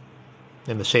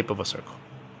in the shape of a circle,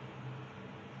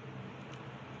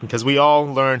 because we all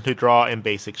learn to draw in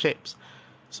basic shapes.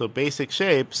 So basic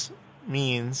shapes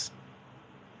means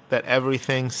that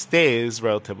everything stays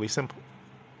relatively simple.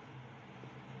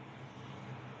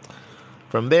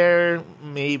 From there,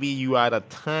 maybe you add a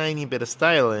tiny bit of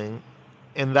styling,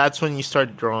 and that's when you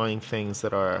start drawing things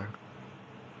that are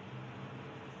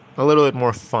a little bit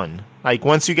more fun. Like,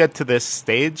 once you get to this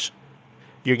stage,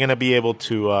 you're going to be able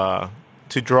to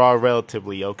draw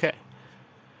relatively okay.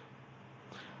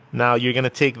 Now, you're going to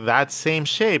take that same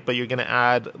shape, but you're going to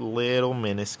add little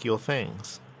minuscule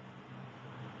things.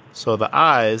 So the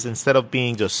eyes, instead of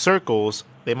being just circles,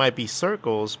 they might be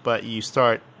circles, but you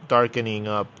start darkening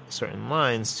up certain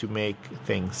lines to make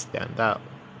things stand out.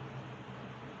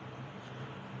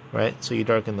 Right? So you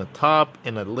darken the top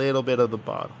and a little bit of the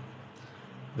bottom.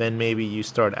 Then maybe you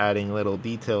start adding little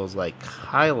details like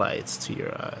highlights to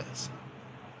your eyes.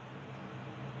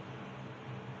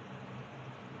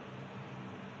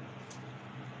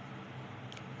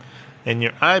 And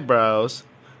your eyebrows,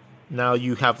 now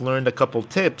you have learned a couple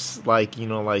tips, like, you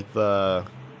know, like the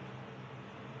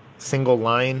single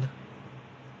line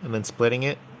and then splitting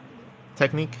it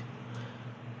technique,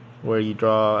 where you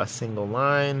draw a single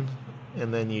line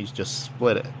and then you just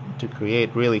split it to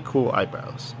create really cool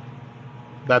eyebrows.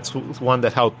 That's one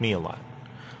that helped me a lot.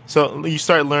 So you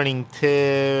start learning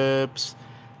tips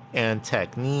and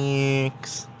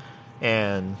techniques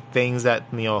and things that,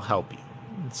 you know, help you.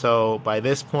 So by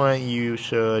this point, you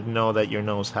should know that your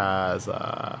nose has,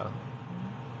 at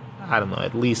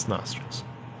least nostrils.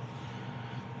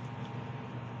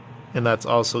 And that's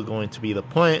also going to be the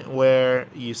point where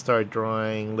you start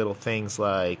drawing little things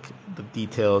like the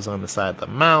details on the side of the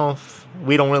mouth.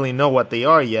 We don't really know what they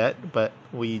are yet, but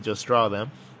we just draw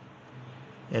them.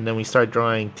 And then we start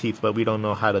drawing teeth, but we don't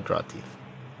know how to draw teeth.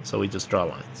 So we just draw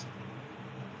lines.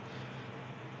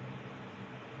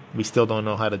 We still don't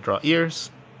know how to draw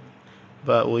ears,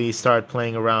 but we start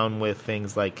playing around with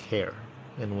things like hair.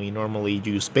 And we normally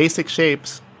use basic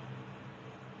shapes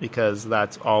because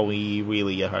that's all we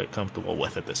really are comfortable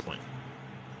with at this point.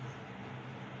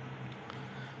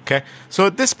 Okay, so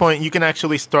at this point, you can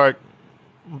actually start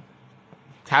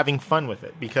having fun with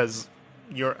it because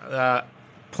you're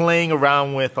playing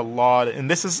around with a lot.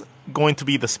 And this is going to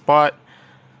be the spot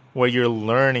where you're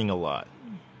learning a lot.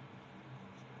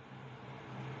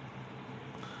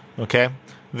 Okay,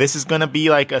 this is going to be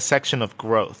like a section of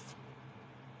growth.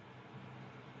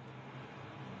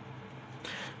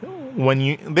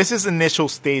 This is initial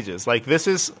stages. Like, this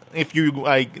is if you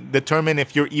like determine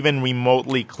if you're even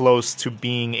remotely close to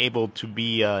being able to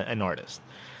be an artist,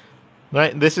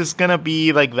 right? This is gonna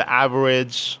be like the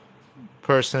average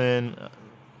person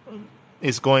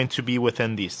is going to be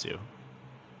within these two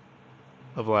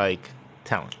of like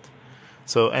talent.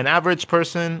 So an average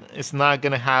person is not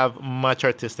gonna have much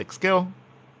artistic skill,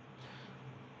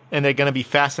 and they're going to be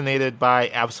fascinated by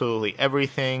absolutely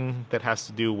everything that has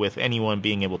to do with anyone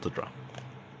being able to draw.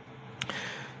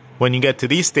 When you get to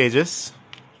these stages,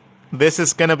 this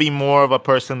is going to be more of a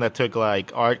person that took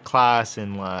like art class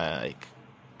in like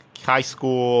high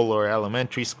school or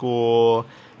elementary school,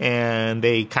 and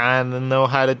they kind of know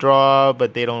how to draw,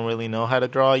 but they don't really know how to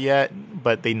draw yet,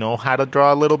 but they know how to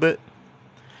draw a little bit.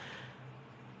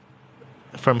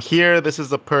 From here, this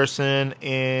is a person,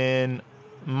 in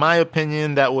my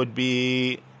opinion, that would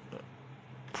be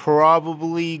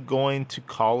probably going to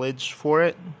college for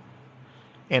it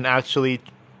and actually,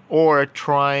 or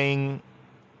trying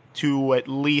to at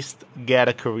least get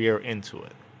a career into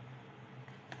it.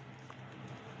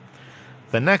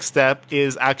 The next step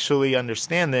is actually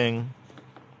understanding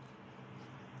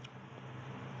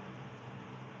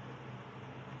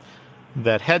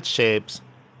that head shapes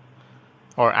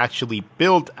are actually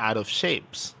built out of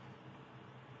shapes.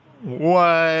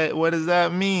 What does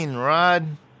that mean,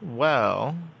 Rod?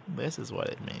 Well, this is what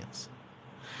it means.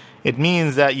 It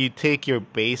means that you take your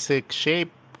basic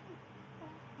shape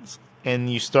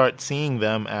and you start seeing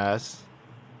them as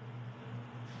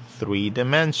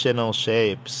three-dimensional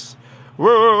shapes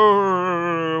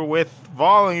with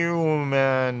volume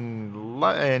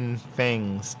and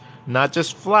things, not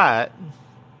just flat.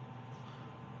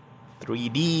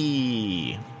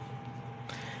 3D.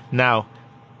 Now,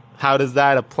 how does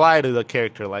that apply to a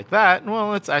character like that?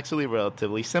 Well, it's actually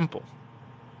relatively simple.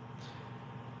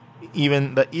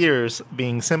 Even the ears,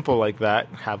 being simple like that,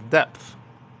 have depth.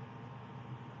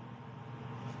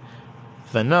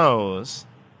 The nose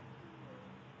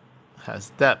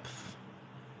has depth.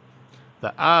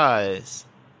 The eyes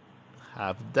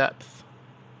have depth.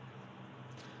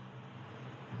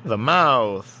 The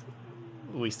mouth,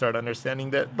 we start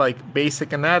understanding that, like,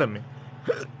 basic anatomy.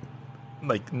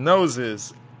 Like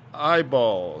noses,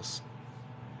 eyeballs,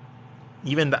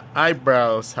 even the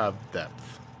eyebrows have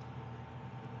depth.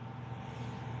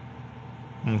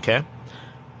 Okay?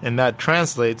 And that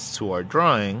translates to our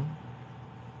drawing.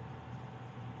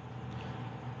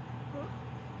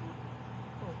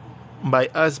 By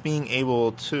us being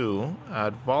able to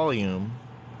add volume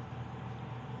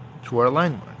to our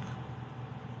line work.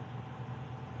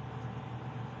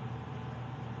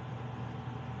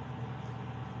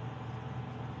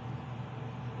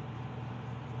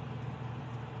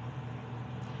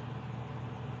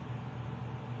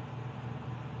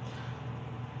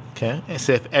 Okay,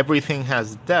 so if everything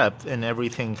has depth and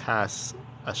everything has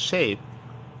a shape,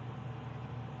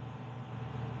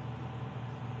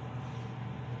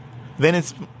 then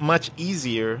it's much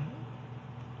easier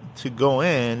to go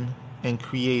in and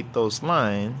create those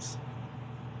lines,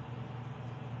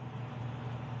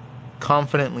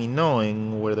 confidently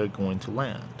knowing where they're going to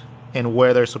land and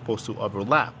where they're supposed to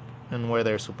overlap and where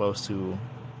they're supposed to,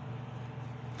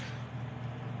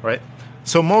 right?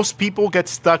 So most people get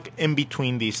stuck in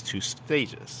between these two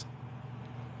stages.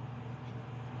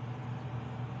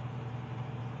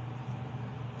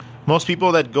 Most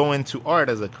people that go into art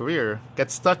as a career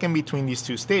get stuck in between these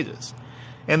two stages.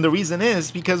 And the reason is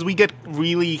because we get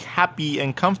really happy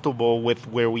and comfortable with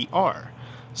where we are.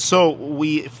 So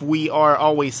if we are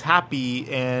always happy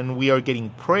and we are getting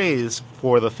praise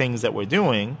for the things that we're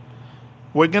doing,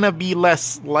 we're going to be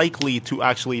less likely to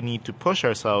actually need to push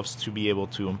ourselves to be able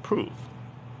to improve.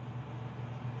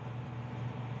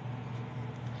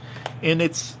 And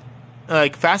it's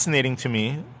like fascinating to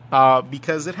me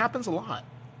because it happens a lot.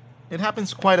 It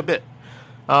happens quite a bit.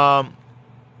 Um,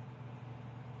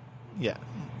 yeah.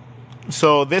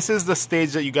 So this is the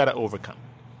stage that you got to overcome.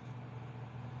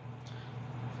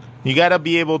 You got to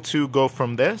be able to go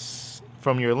from this,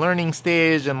 from your learning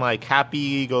stage and like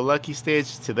happy-go-lucky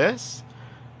stage to this,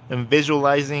 and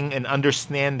visualizing and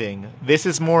understanding. This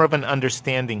is more of an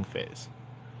understanding phase.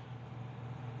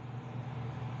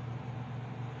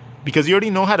 Because you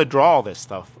already know how to draw all this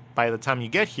stuff by the time you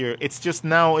get here. It's just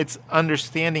now it's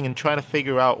understanding and trying to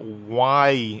figure out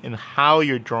why and how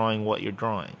you're drawing what you're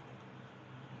drawing.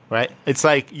 Right? It's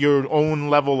like your own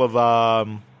level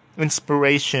of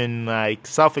inspiration, like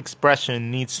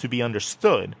self-expression needs to be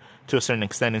understood to a certain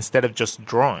extent instead of just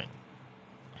drawing.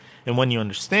 And when you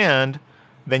understand,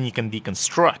 then you can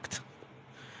deconstruct.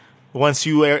 Once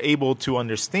you are able to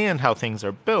understand how things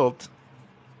are built,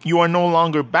 you are no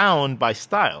longer bound by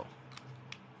style.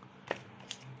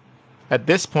 At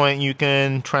this point, you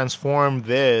can transform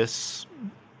this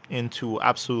into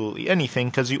absolutely anything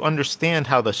because you understand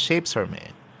how the shapes are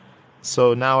made.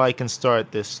 So now I can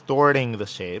start distorting the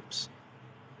shapes.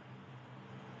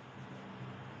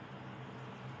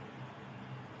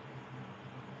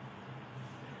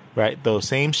 Right, those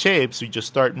same shapes, you just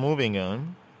start moving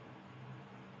them.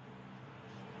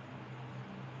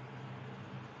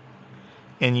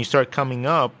 And you start coming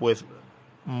up with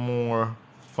more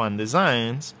fun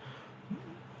designs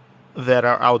that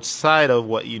are outside of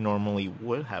what you normally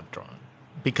would have drawn.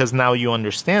 Because now you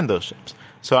understand those shapes.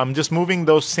 So I'm just moving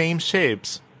those same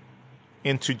shapes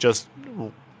into just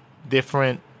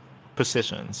different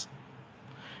positions.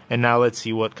 And now let's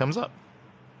see what comes up.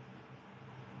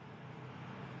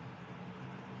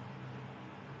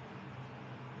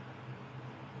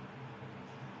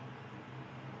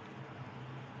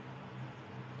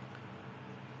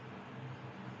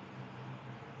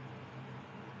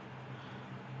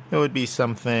 It would be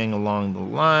something along the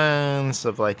lines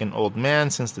of like an old man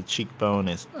since the cheekbone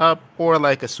is up, or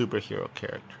like a superhero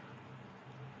character.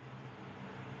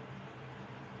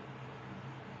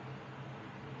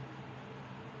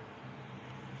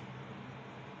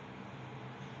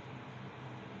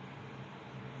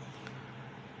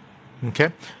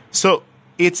 Okay, so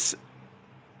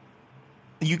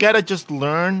you gotta just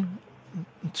learn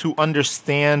to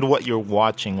understand what you're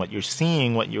watching, what you're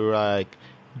seeing, what you're like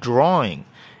drawing.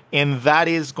 And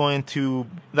that's going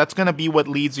to be what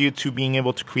leads you to being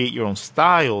able to create your own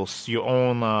styles, your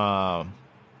own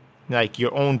like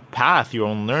your own path, your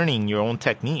own learning, your own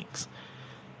techniques.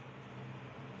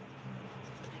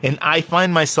 And I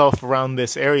find myself around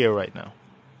this area right now.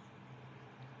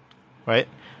 Right?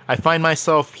 I find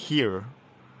myself here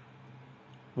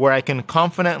where I can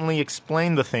confidently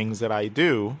explain the things that I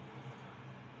do,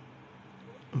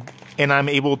 and I'm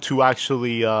able to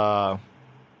actually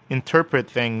interpret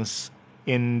things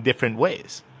in different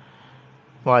ways.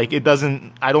 Like I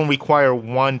don't require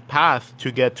one path to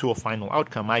get to a final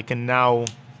outcome. I can now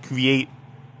create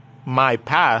my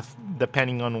path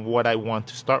depending on what I want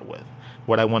to start with,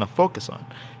 what I want to focus on.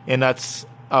 And it's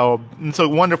a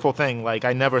wonderful thing. Like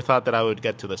I never thought that I would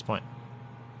get to this point.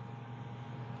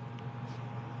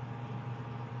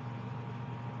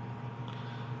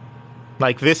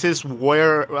 Like this is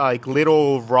where like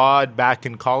little Rod back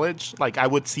in college, like I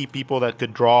would see people that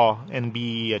could draw and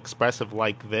be expressive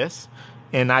like this,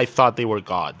 and I thought they were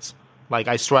gods. Like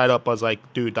I straight up was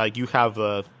like, dude, like you have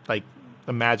the like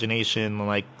imagination,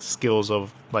 like skills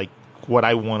of like what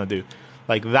I want to do.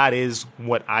 Like that is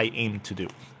what I aim to do.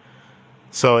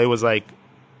 So it was like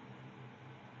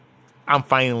I'm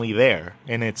finally there,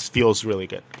 and it feels really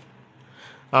good.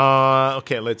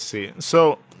 Okay, let's see.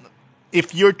 So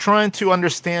if you're trying to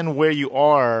understand where you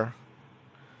are,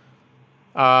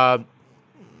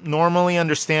 normally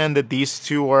understand that these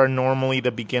two are normally the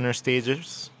beginner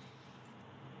stages.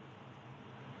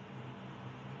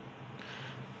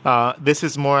 This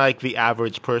is more like the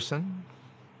average person.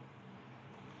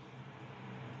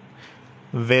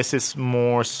 This is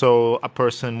more so a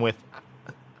person with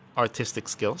artistic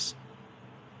skills,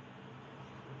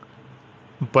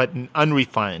 but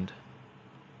unrefined.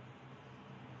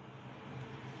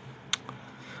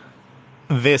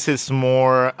 This is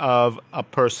more of a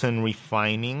person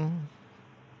refining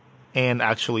and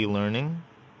actually learning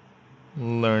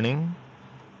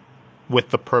with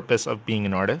the purpose of being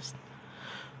an artist.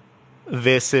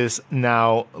 This is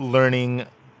now learning,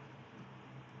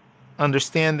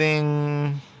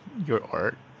 understanding your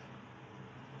art.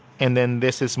 And then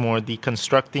this is more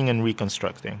deconstructing and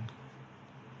reconstructing.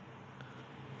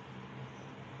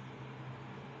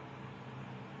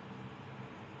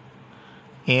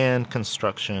 And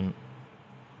construction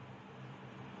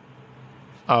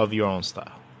of your own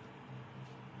style.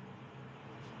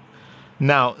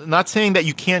 Now, not saying that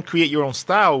you can't create your own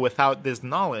style without this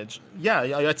knowledge. Yeah,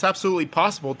 it's absolutely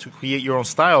possible to create your own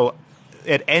style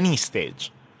at any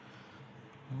stage.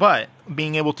 But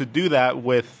being able to do that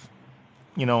with,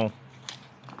 you know,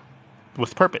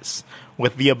 with purpose,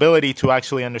 with the ability to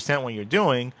actually understand what you're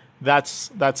doing, that's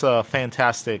a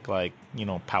fantastic, like, you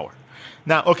know, power.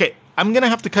 Now, okay, I'm going to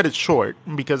have to cut it short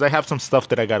because I have some stuff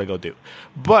that I got to go do.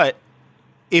 But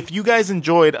if you guys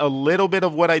enjoyed a little bit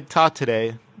of what I taught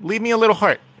today, leave me a little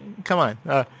heart. Come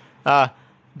on.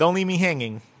 Don't leave me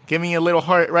hanging. Give me a little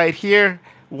heart right here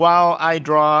while I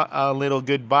draw a little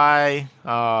goodbye.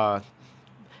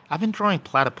 I've been drawing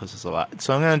platypuses a lot,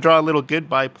 so I'm going to draw a little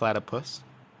goodbye platypus.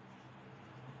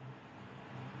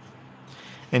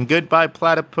 And goodbye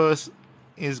platypus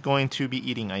is going to be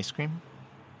eating ice cream.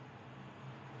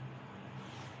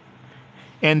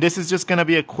 And this is just going to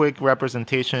be a quick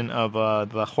representation of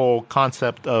the whole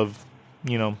concept of,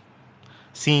 you know,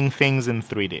 seeing things in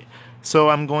 3D. So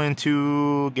I'm going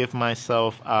to give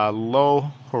myself a low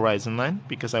horizon line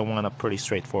because I want a pretty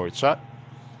straightforward shot.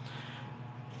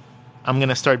 I'm going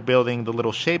to start building the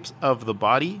little shapes of the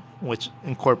body, which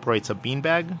incorporates a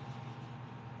beanbag.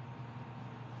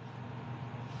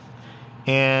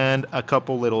 And a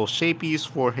couple little shapies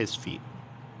for his feet.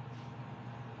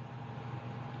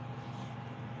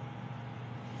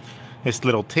 His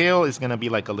little tail is going to be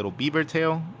like a little beaver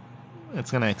tail. It's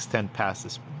going to extend past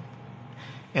this.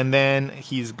 And then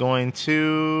he's going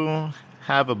to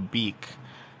have a beak.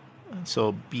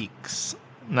 So beaks.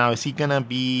 Now, is he going to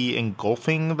be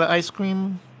engulfing the ice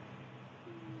cream?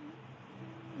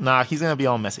 Nah, he's going to be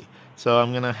all messy. So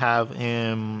I'm going to have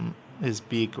his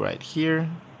beak right here.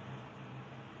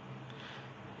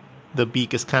 The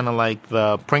beak is kind of like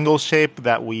the Pringles shape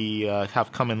that we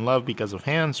have come in love because of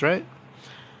hands, right?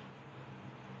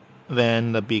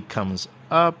 Then the beak comes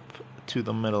up to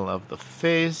the middle of the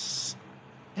face,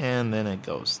 and then it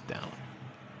goes down.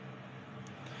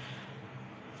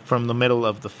 From the middle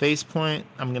of the face point,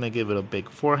 I'm going to give it a big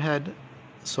forehead.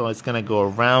 So it's going to go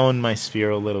around my sphere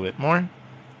a little bit more.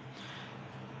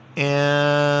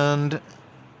 And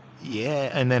yeah,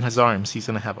 and then his arms. He's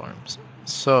going to have arms.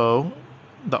 So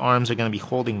the arms are going to be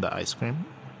holding the ice cream.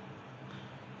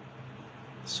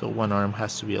 So one arm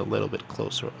has to be a little bit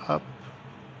closer up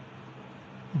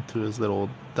to his little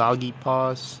doggy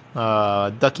paws.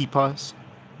 Ducky paws.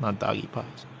 Not doggy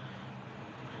paws.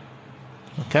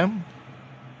 Okay.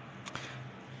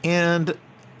 And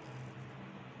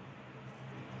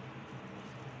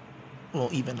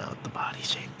we'll even out the body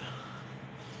shape.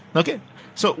 Okay,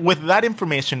 so with that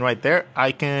information right there,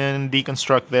 I can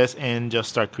deconstruct this and just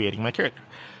start creating my character.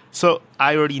 So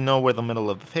I already know where the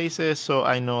middle of the face is, so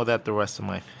I know that the rest of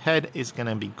my head is going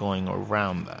to be going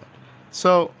around that.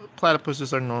 So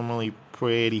platypuses are normally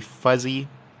pretty fuzzy,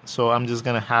 so I'm just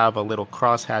going to have a little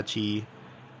crosshatchy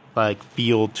like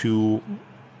feel to,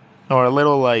 or a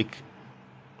little like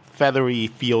feathery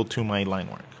feel to my line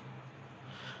work.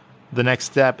 The next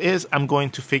step is I'm going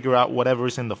to figure out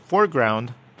whatever's in the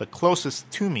foreground, the closest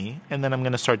to me, and then I'm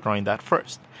going to start drawing that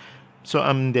first. So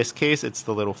in this case, it's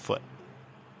the little foot.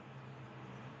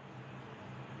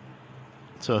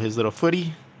 So his little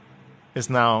footy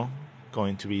is now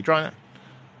going to be drawn.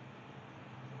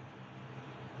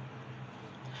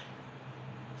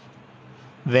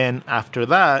 Then after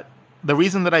that, the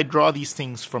reason that I draw these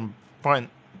things from front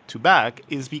to back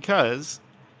is because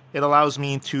it allows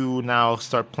me to now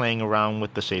start playing around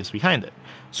with the shapes behind it.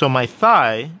 So my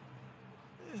thigh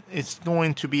is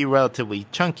going to be relatively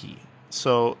chunky.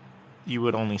 So you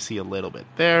would only see a little bit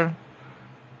there.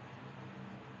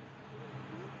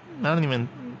 I don't even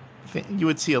think you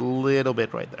would see a little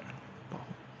bit right there.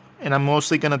 And I'm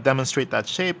mostly going to demonstrate that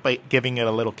shape by giving it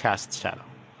a little cast shadow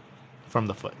from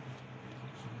the foot.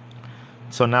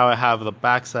 So now I have the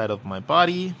backside of my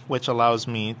body, which allows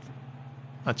me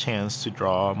a chance to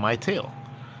draw my tail.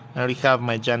 I already have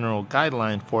my general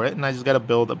guideline for it, and I just got to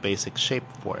build a basic shape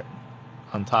for it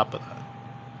on top of that.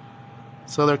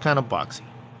 So they're kind of boxy.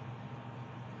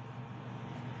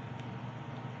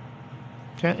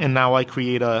 Okay, and now I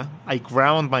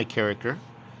ground my character.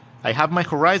 I have my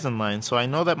horizon line, so I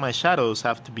know that my shadows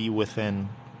have to be within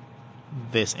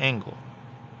this angle,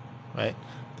 right?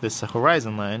 This is a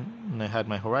horizon line, and I had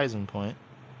my horizon point.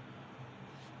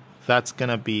 That's going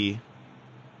to be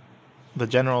the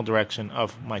general direction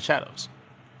of my shadows.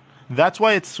 That's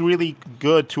why it's really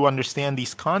good to understand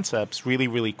these concepts really,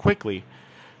 really quickly.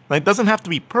 Like, it doesn't have to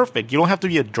be perfect. You don't have to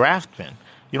be a draftsman.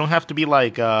 You don't have to be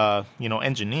like a,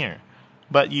 engineer.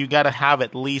 But you got to have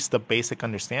at least a basic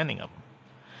understanding of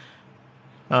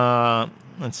them.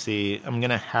 Let's see. I'm going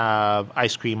to have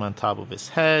ice cream on top of his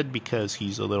head because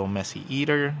he's a little messy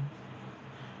eater.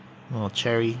 little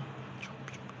cherry.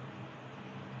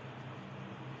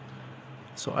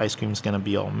 So ice cream's gonna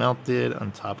be all melted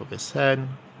on top of his head.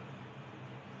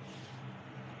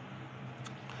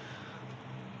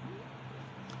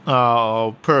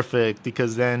 Oh, perfect,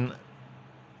 because then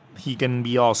he can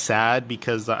be all sad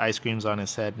because the ice cream's on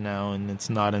his head now and it's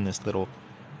not in this little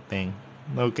thing.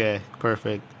 Okay,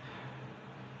 perfect.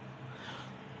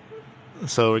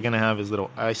 So we're gonna have his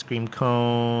little ice cream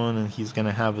cone and he's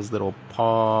gonna have his little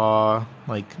paw,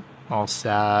 like all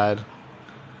sad.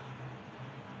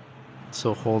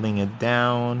 So holding it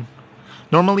down.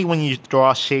 Normally when you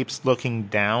draw shapes looking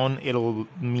down, it'll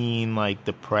mean like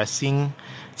depressing,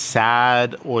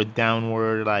 sad, or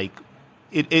downward. Like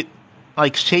it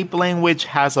like shape language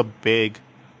has a big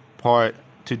part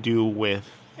to do with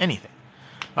anything.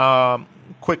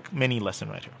 Quick mini lesson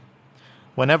right here.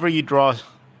 Whenever you draw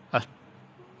a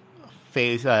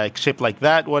face shape like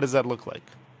that, what does that look like?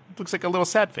 It looks like a little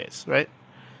sad face, right?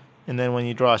 And then when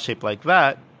you draw a shape like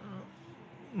that,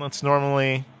 that's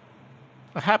normally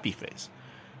a happy face.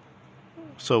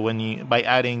 So when you, by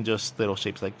adding just little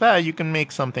shapes like that, you can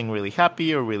make something really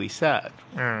happy or really sad.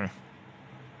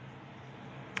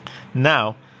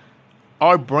 Now,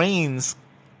 our brains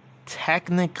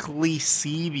technically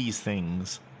see these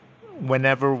things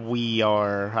whenever we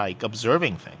are like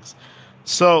observing things.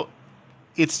 So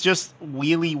it's just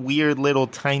really weird little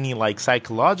tiny like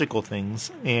psychological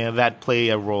things that play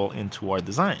a role into our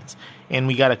designs. And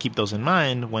we got to keep those in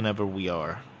mind whenever we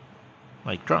are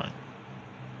like drawing.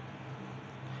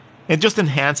 It just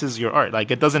enhances your art.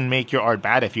 Like, it doesn't make your art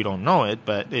bad if you don't know it,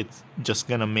 but it's just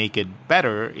gonna make it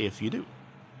better if you do.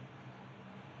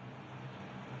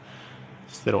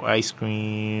 This little ice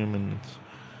cream, and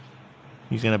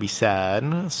he's gonna be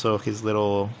sad, so his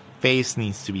little face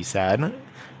needs to be sad.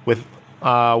 With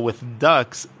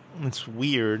ducks, it's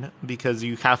weird because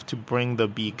you have to bring the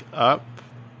beak up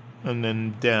and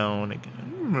then down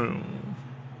again.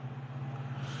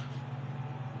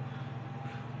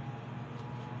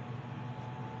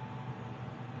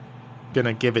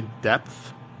 Gonna give it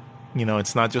depth. You know,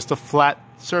 it's not just a flat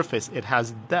surface, it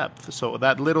has depth. So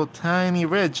that little tiny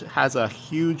ridge has a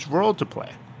huge role to play.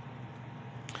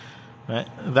 Right?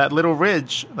 That little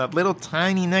ridge, that little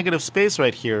tiny negative space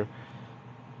right here,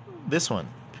 this one,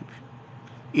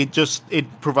 it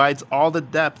provides all the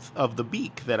depth of the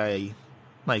beak that I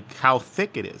like, how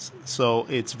thick it is. So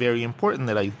it's very important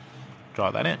that I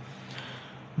draw that in.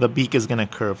 The beak is gonna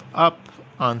curve up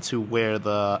onto where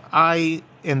the eye,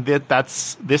 and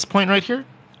that's this point right here,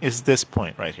 is this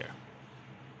point right here.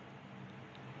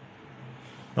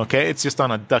 Okay, it's just on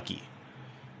a ducky.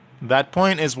 That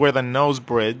point is where the nose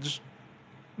bridge,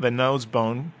 the nose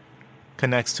bone,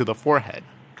 connects to the forehead,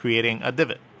 creating a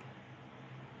divot.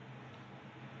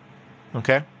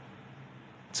 Okay?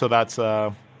 So that's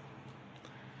it.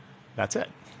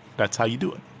 That's how you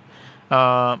do it.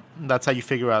 That's how you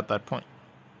figure out that point.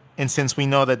 And since we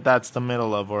know that that's the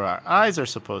middle of where our eyes are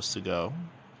supposed to go,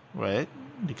 right?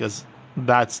 Because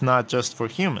that's not just for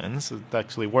humans. It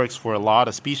actually works for a lot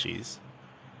of species.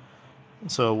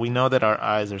 So we know that our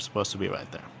eyes are supposed to be right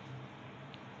there.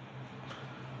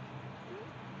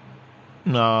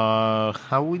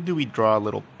 How do we draw a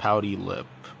little pouty lip?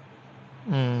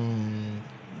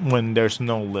 When there's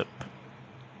no lip.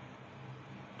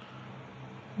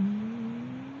 I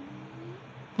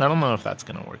don't know if that's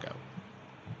going to work out.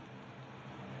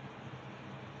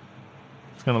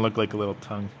 It's going to look like a little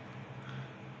tongue.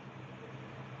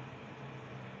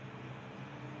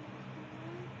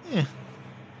 There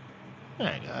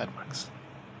you go, that works.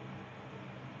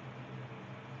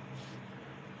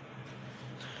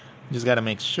 Just got to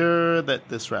make sure that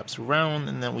this wraps around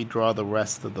and then we draw the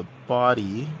rest of the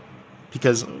body.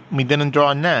 Because we didn't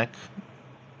draw a neck,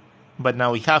 but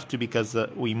now we have to because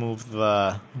we moved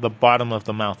the bottom of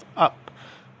the mouth up.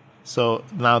 So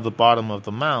now the bottom of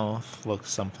the mouth looks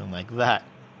something like that.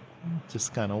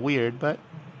 Just kind of weird, but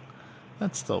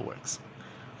that still works.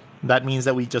 That means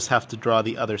that we just have to draw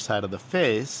the other side of the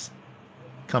face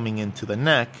coming into the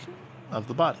neck of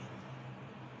the body.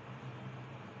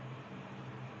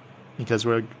 Because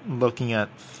we're looking at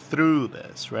through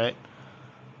this, right?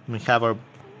 We have our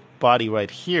body right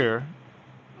here.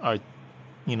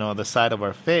 The side of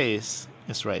our face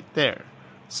is right there.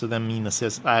 So that means the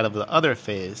side of the other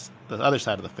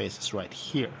side of the face is right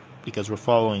here, because we're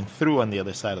following through on the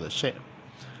other side of the shape.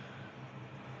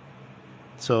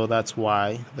 So that's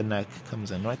why the neck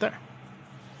comes in right there.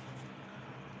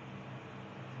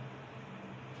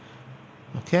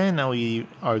 Okay, now we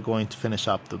are going to finish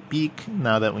up the beak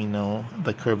now that we know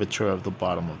the curvature of the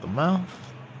bottom of the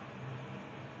mouth.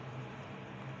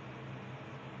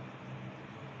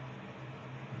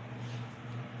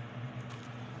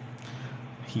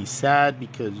 He's sad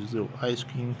because the ice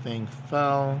cream thing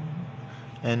fell.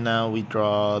 And now we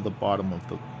draw the bottom of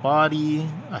the body,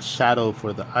 a shadow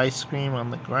for the ice cream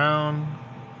on the ground.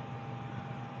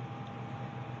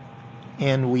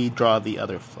 And we draw the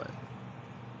other foot.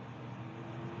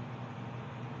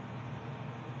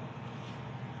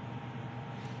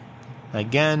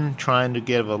 Again, trying to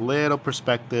give a little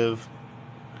perspective.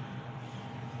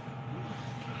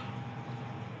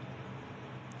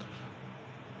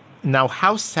 Now,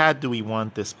 how sad do we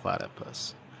want this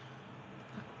platypus?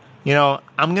 You know,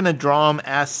 I'm going to draw him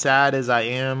as sad as I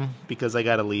am because I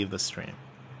got to leave the stream.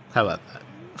 How about that?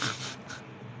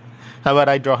 How about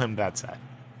I draw him that sad?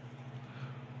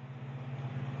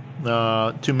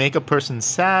 To make a person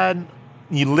sad,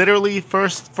 you literally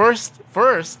first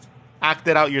act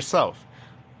it out yourself.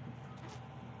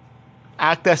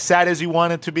 Act as sad as you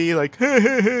want it to be, like,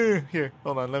 here,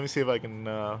 hold on, let me see if I can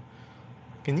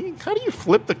how do you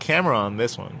flip the camera on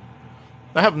this one?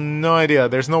 I have no idea.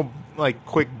 There's no, like,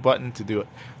 quick button to do it.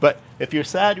 But if you're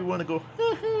sad, you want to go,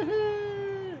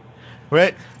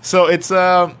 right? So it's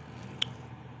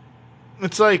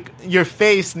like your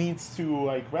face needs to,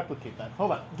 like, replicate that.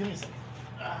 Hold on, give me a second.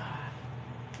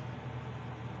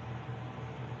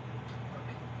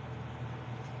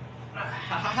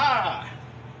 Ha ha ha!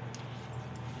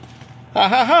 Ha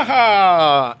ha ha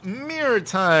ha! Mirror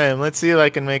time! Let's see if I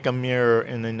can make a mirror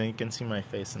and then you can see my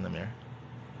face in the mirror.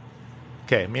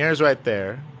 Okay, mirror's right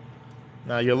there.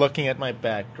 Now you're looking at my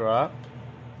backdrop.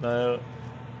 Now,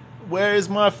 where is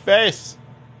my face?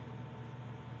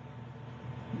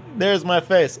 There's my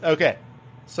face. Okay,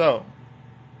 so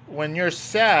when you're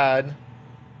sad,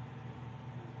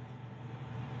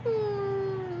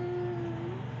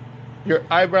 your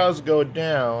eyebrows go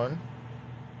down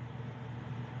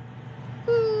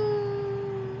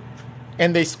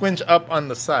and they squinch up on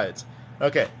the sides.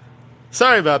 Okay,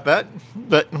 sorry about that,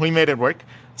 but we made it work.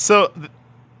 So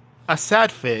a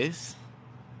sad face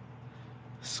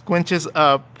squinches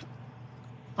up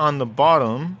on the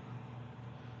bottom,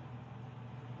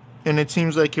 and it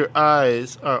seems like your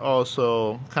eyes are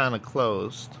also kind of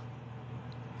closed,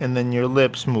 and then your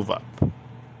lips move up.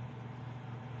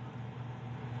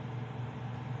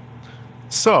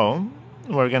 So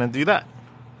we're gonna do that.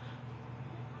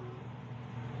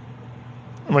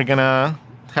 We're gonna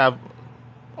have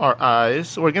our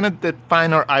eyes. We're gonna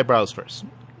define our eyebrows first.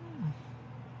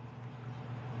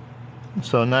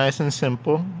 So nice and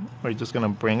simple. We're just gonna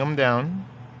bring them down.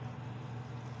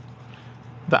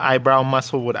 The eyebrow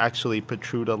muscle would actually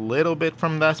protrude a little bit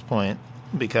from this point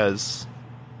because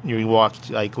you walked,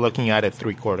 like, looking at it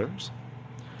 3/4.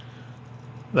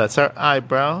 That's our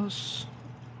eyebrows.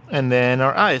 And then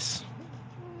our eyes.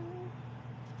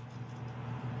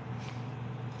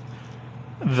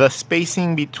 The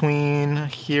spacing between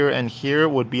here and here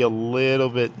would be a little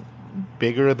bit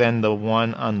bigger than the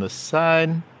one on the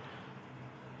side.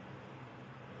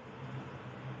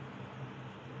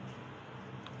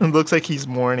 It looks like he's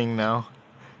mourning now.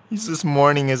 He's just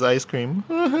mourning his ice cream.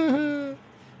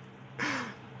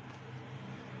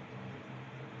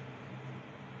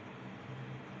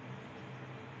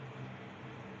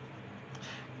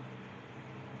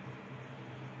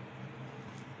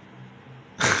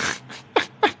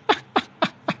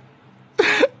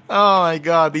 Oh my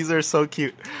god, these are so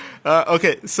cute.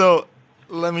 Okay, so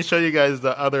let me show you guys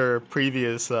the other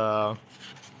previous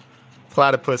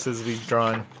platypuses we've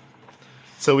drawn.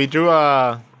 So we drew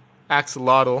a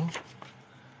axolotl.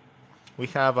 We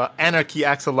have an anarchy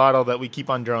axolotl that we keep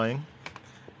on drawing.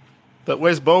 But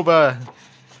where's Boba?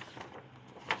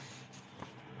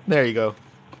 There you go.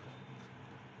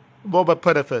 Boba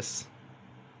platypus.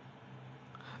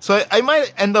 So I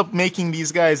might end up making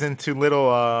these guys into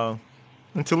little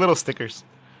stickers.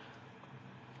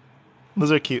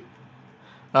 Those are cute.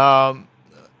 But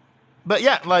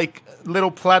yeah, like, little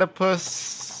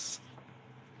platypus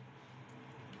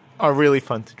are really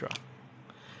fun to draw.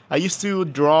 I used to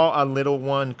draw a little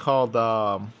one called,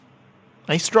 I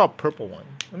used to draw a purple one.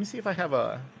 Let me see if I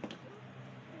have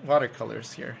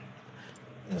watercolors here.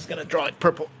 I'm just gonna draw it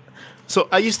purple. So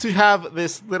I used to have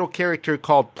this little character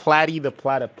called Platy the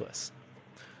Platypus.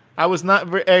 I was not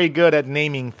very good at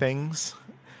naming things,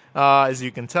 as you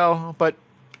can tell, but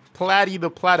Platy the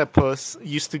Platypus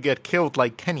used to get killed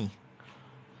like Kenny.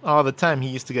 All the time. He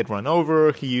used to get run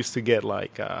over, he used to get,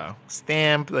 like,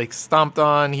 stomped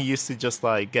on, he used to just,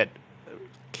 like, get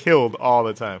killed all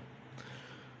the time.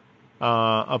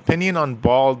 Opinion on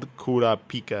bald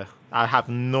Kurapika. I have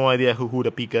no idea who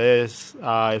Kurapika is,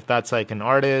 if that's, like, an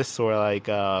artist or, like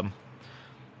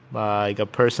a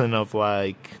person of,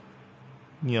 like,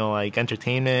 you know, like,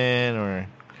 entertainment, or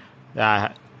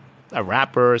a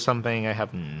rapper or something. I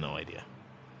have no idea.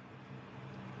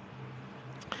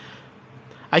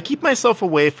 I keep myself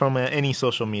away from any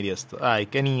social media,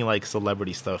 like any like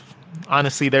celebrity stuff.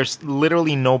 Honestly, there's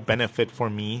literally no benefit for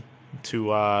me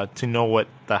to know what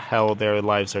the hell their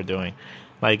lives are doing.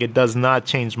 Like, it does not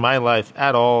change my life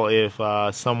at all if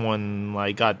someone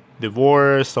like got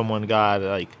divorced, someone got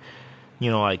like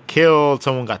killed,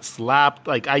 someone got slapped.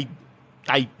 Like, I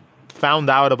found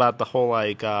out about the whole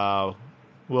like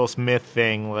Will Smith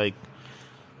thing like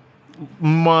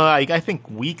I think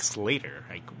weeks later,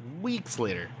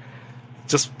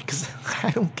 just because I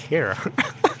don't care.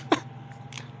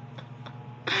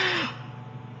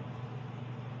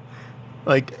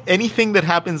 Like, anything that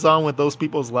happens on with those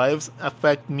people's lives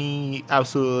affect me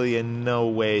absolutely in no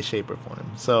way, shape, or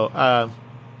form. So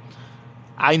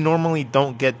I normally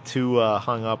don't get too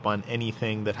hung up on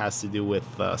anything that has to do with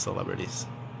celebrities.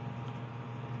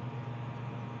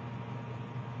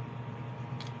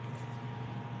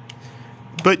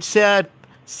 But sad,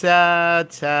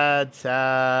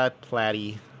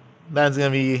 Platty. That's gonna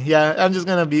be, yeah, it's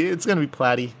gonna be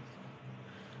Platty.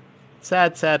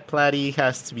 Sad, Platty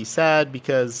has to be sad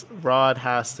because Rod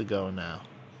has to go now.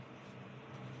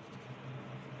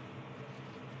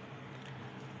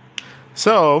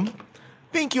 So,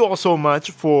 thank you all so much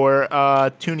for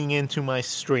tuning into my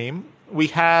stream. We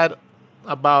had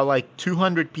about like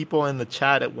 200 people in the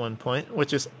chat at one point,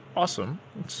 which is awesome.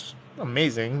 It's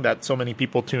amazing that so many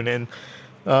people tune in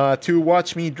to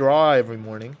watch me draw every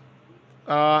morning.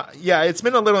 Yeah, it's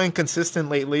been a little inconsistent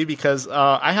lately because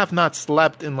I have not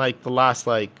slept in like the last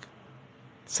like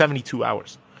 72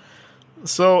 hours.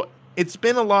 So it's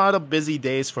been a lot of busy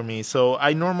days for me. So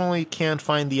I normally can't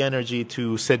find the energy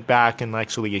to sit back and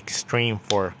actually stream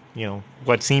for,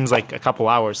 what seems like a couple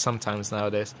hours sometimes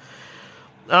nowadays.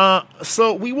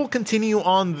 So we will continue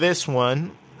on this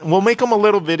one. We'll make them a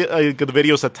little the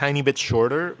videos a tiny bit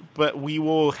shorter, but we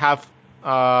will have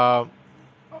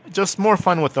just more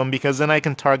fun with them because then I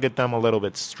can target them a little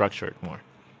bit structured more.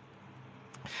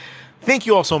 Thank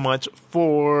you all so much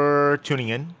for tuning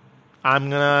in.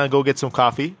 I'm gonna go get some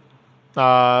coffee.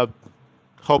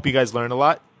 Hope you guys learned a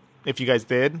lot. If you guys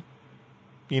did,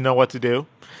 you know what to do.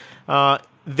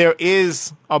 There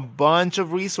is a bunch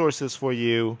of resources for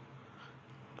you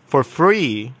for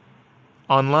free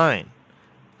online.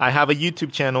 I have a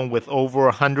YouTube channel with over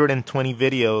 120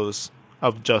 videos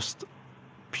of just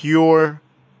pure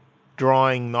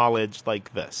drawing knowledge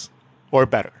like this, or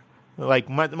better. Like,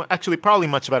 actually, probably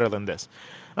much better than this.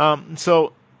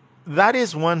 So that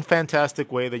is one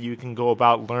fantastic way that you can go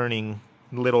about learning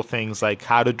little things like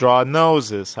how to draw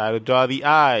noses, how to draw the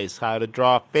eyes, how to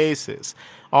draw faces.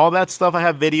 All that stuff, I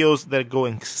have videos that go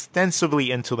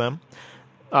extensively into them.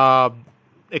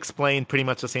 Explain pretty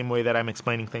much the same way that I'm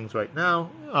explaining things right now.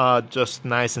 Just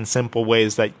nice and simple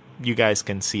ways that you guys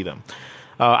can see them.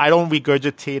 I don't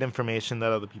regurgitate information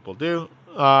that other people do.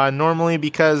 Normally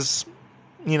because,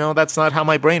 that's not how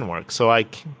my brain works. So I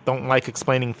don't like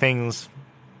explaining things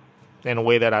in a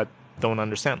way that I don't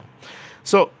understand them.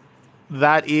 So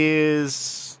that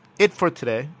is it for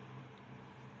today.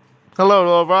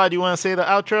 Hello, Rod. You want to say the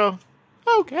outro?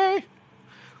 Okay.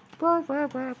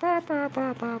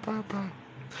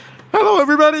 Hello,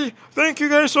 everybody. Thank you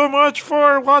guys so much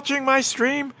for watching my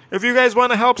stream. If you guys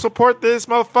want to help support this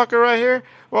motherfucker right here,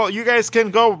 well, you guys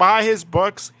can go buy his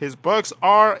books. His books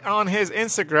are on his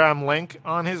Instagram link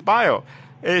on his bio.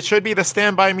 It should be the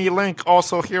Stand By Me link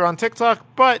also here on TikTok,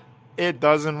 but it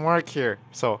doesn't work here.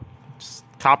 So just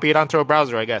copy it onto a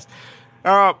browser, I guess.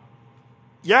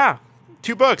 Yeah,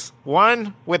 2 books.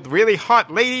 One with really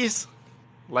hot ladies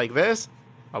like this.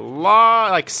 A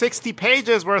lot, like 60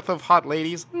 pages worth of hot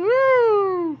ladies.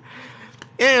 Woo!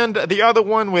 And the other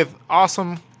one with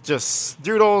awesome just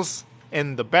doodles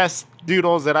and the best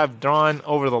doodles that I've drawn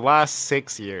over the last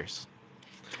 6 years.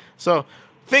 So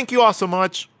thank you all so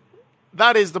much.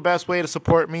 That is the best way to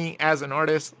support me as an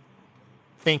artist.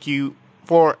 Thank you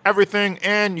for everything,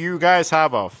 and you guys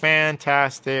have a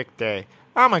fantastic day.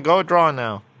 I'm gonna go draw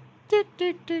now. Tick,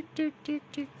 tick, tick, tick, tick,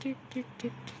 tick, tick, tick,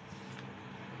 tick.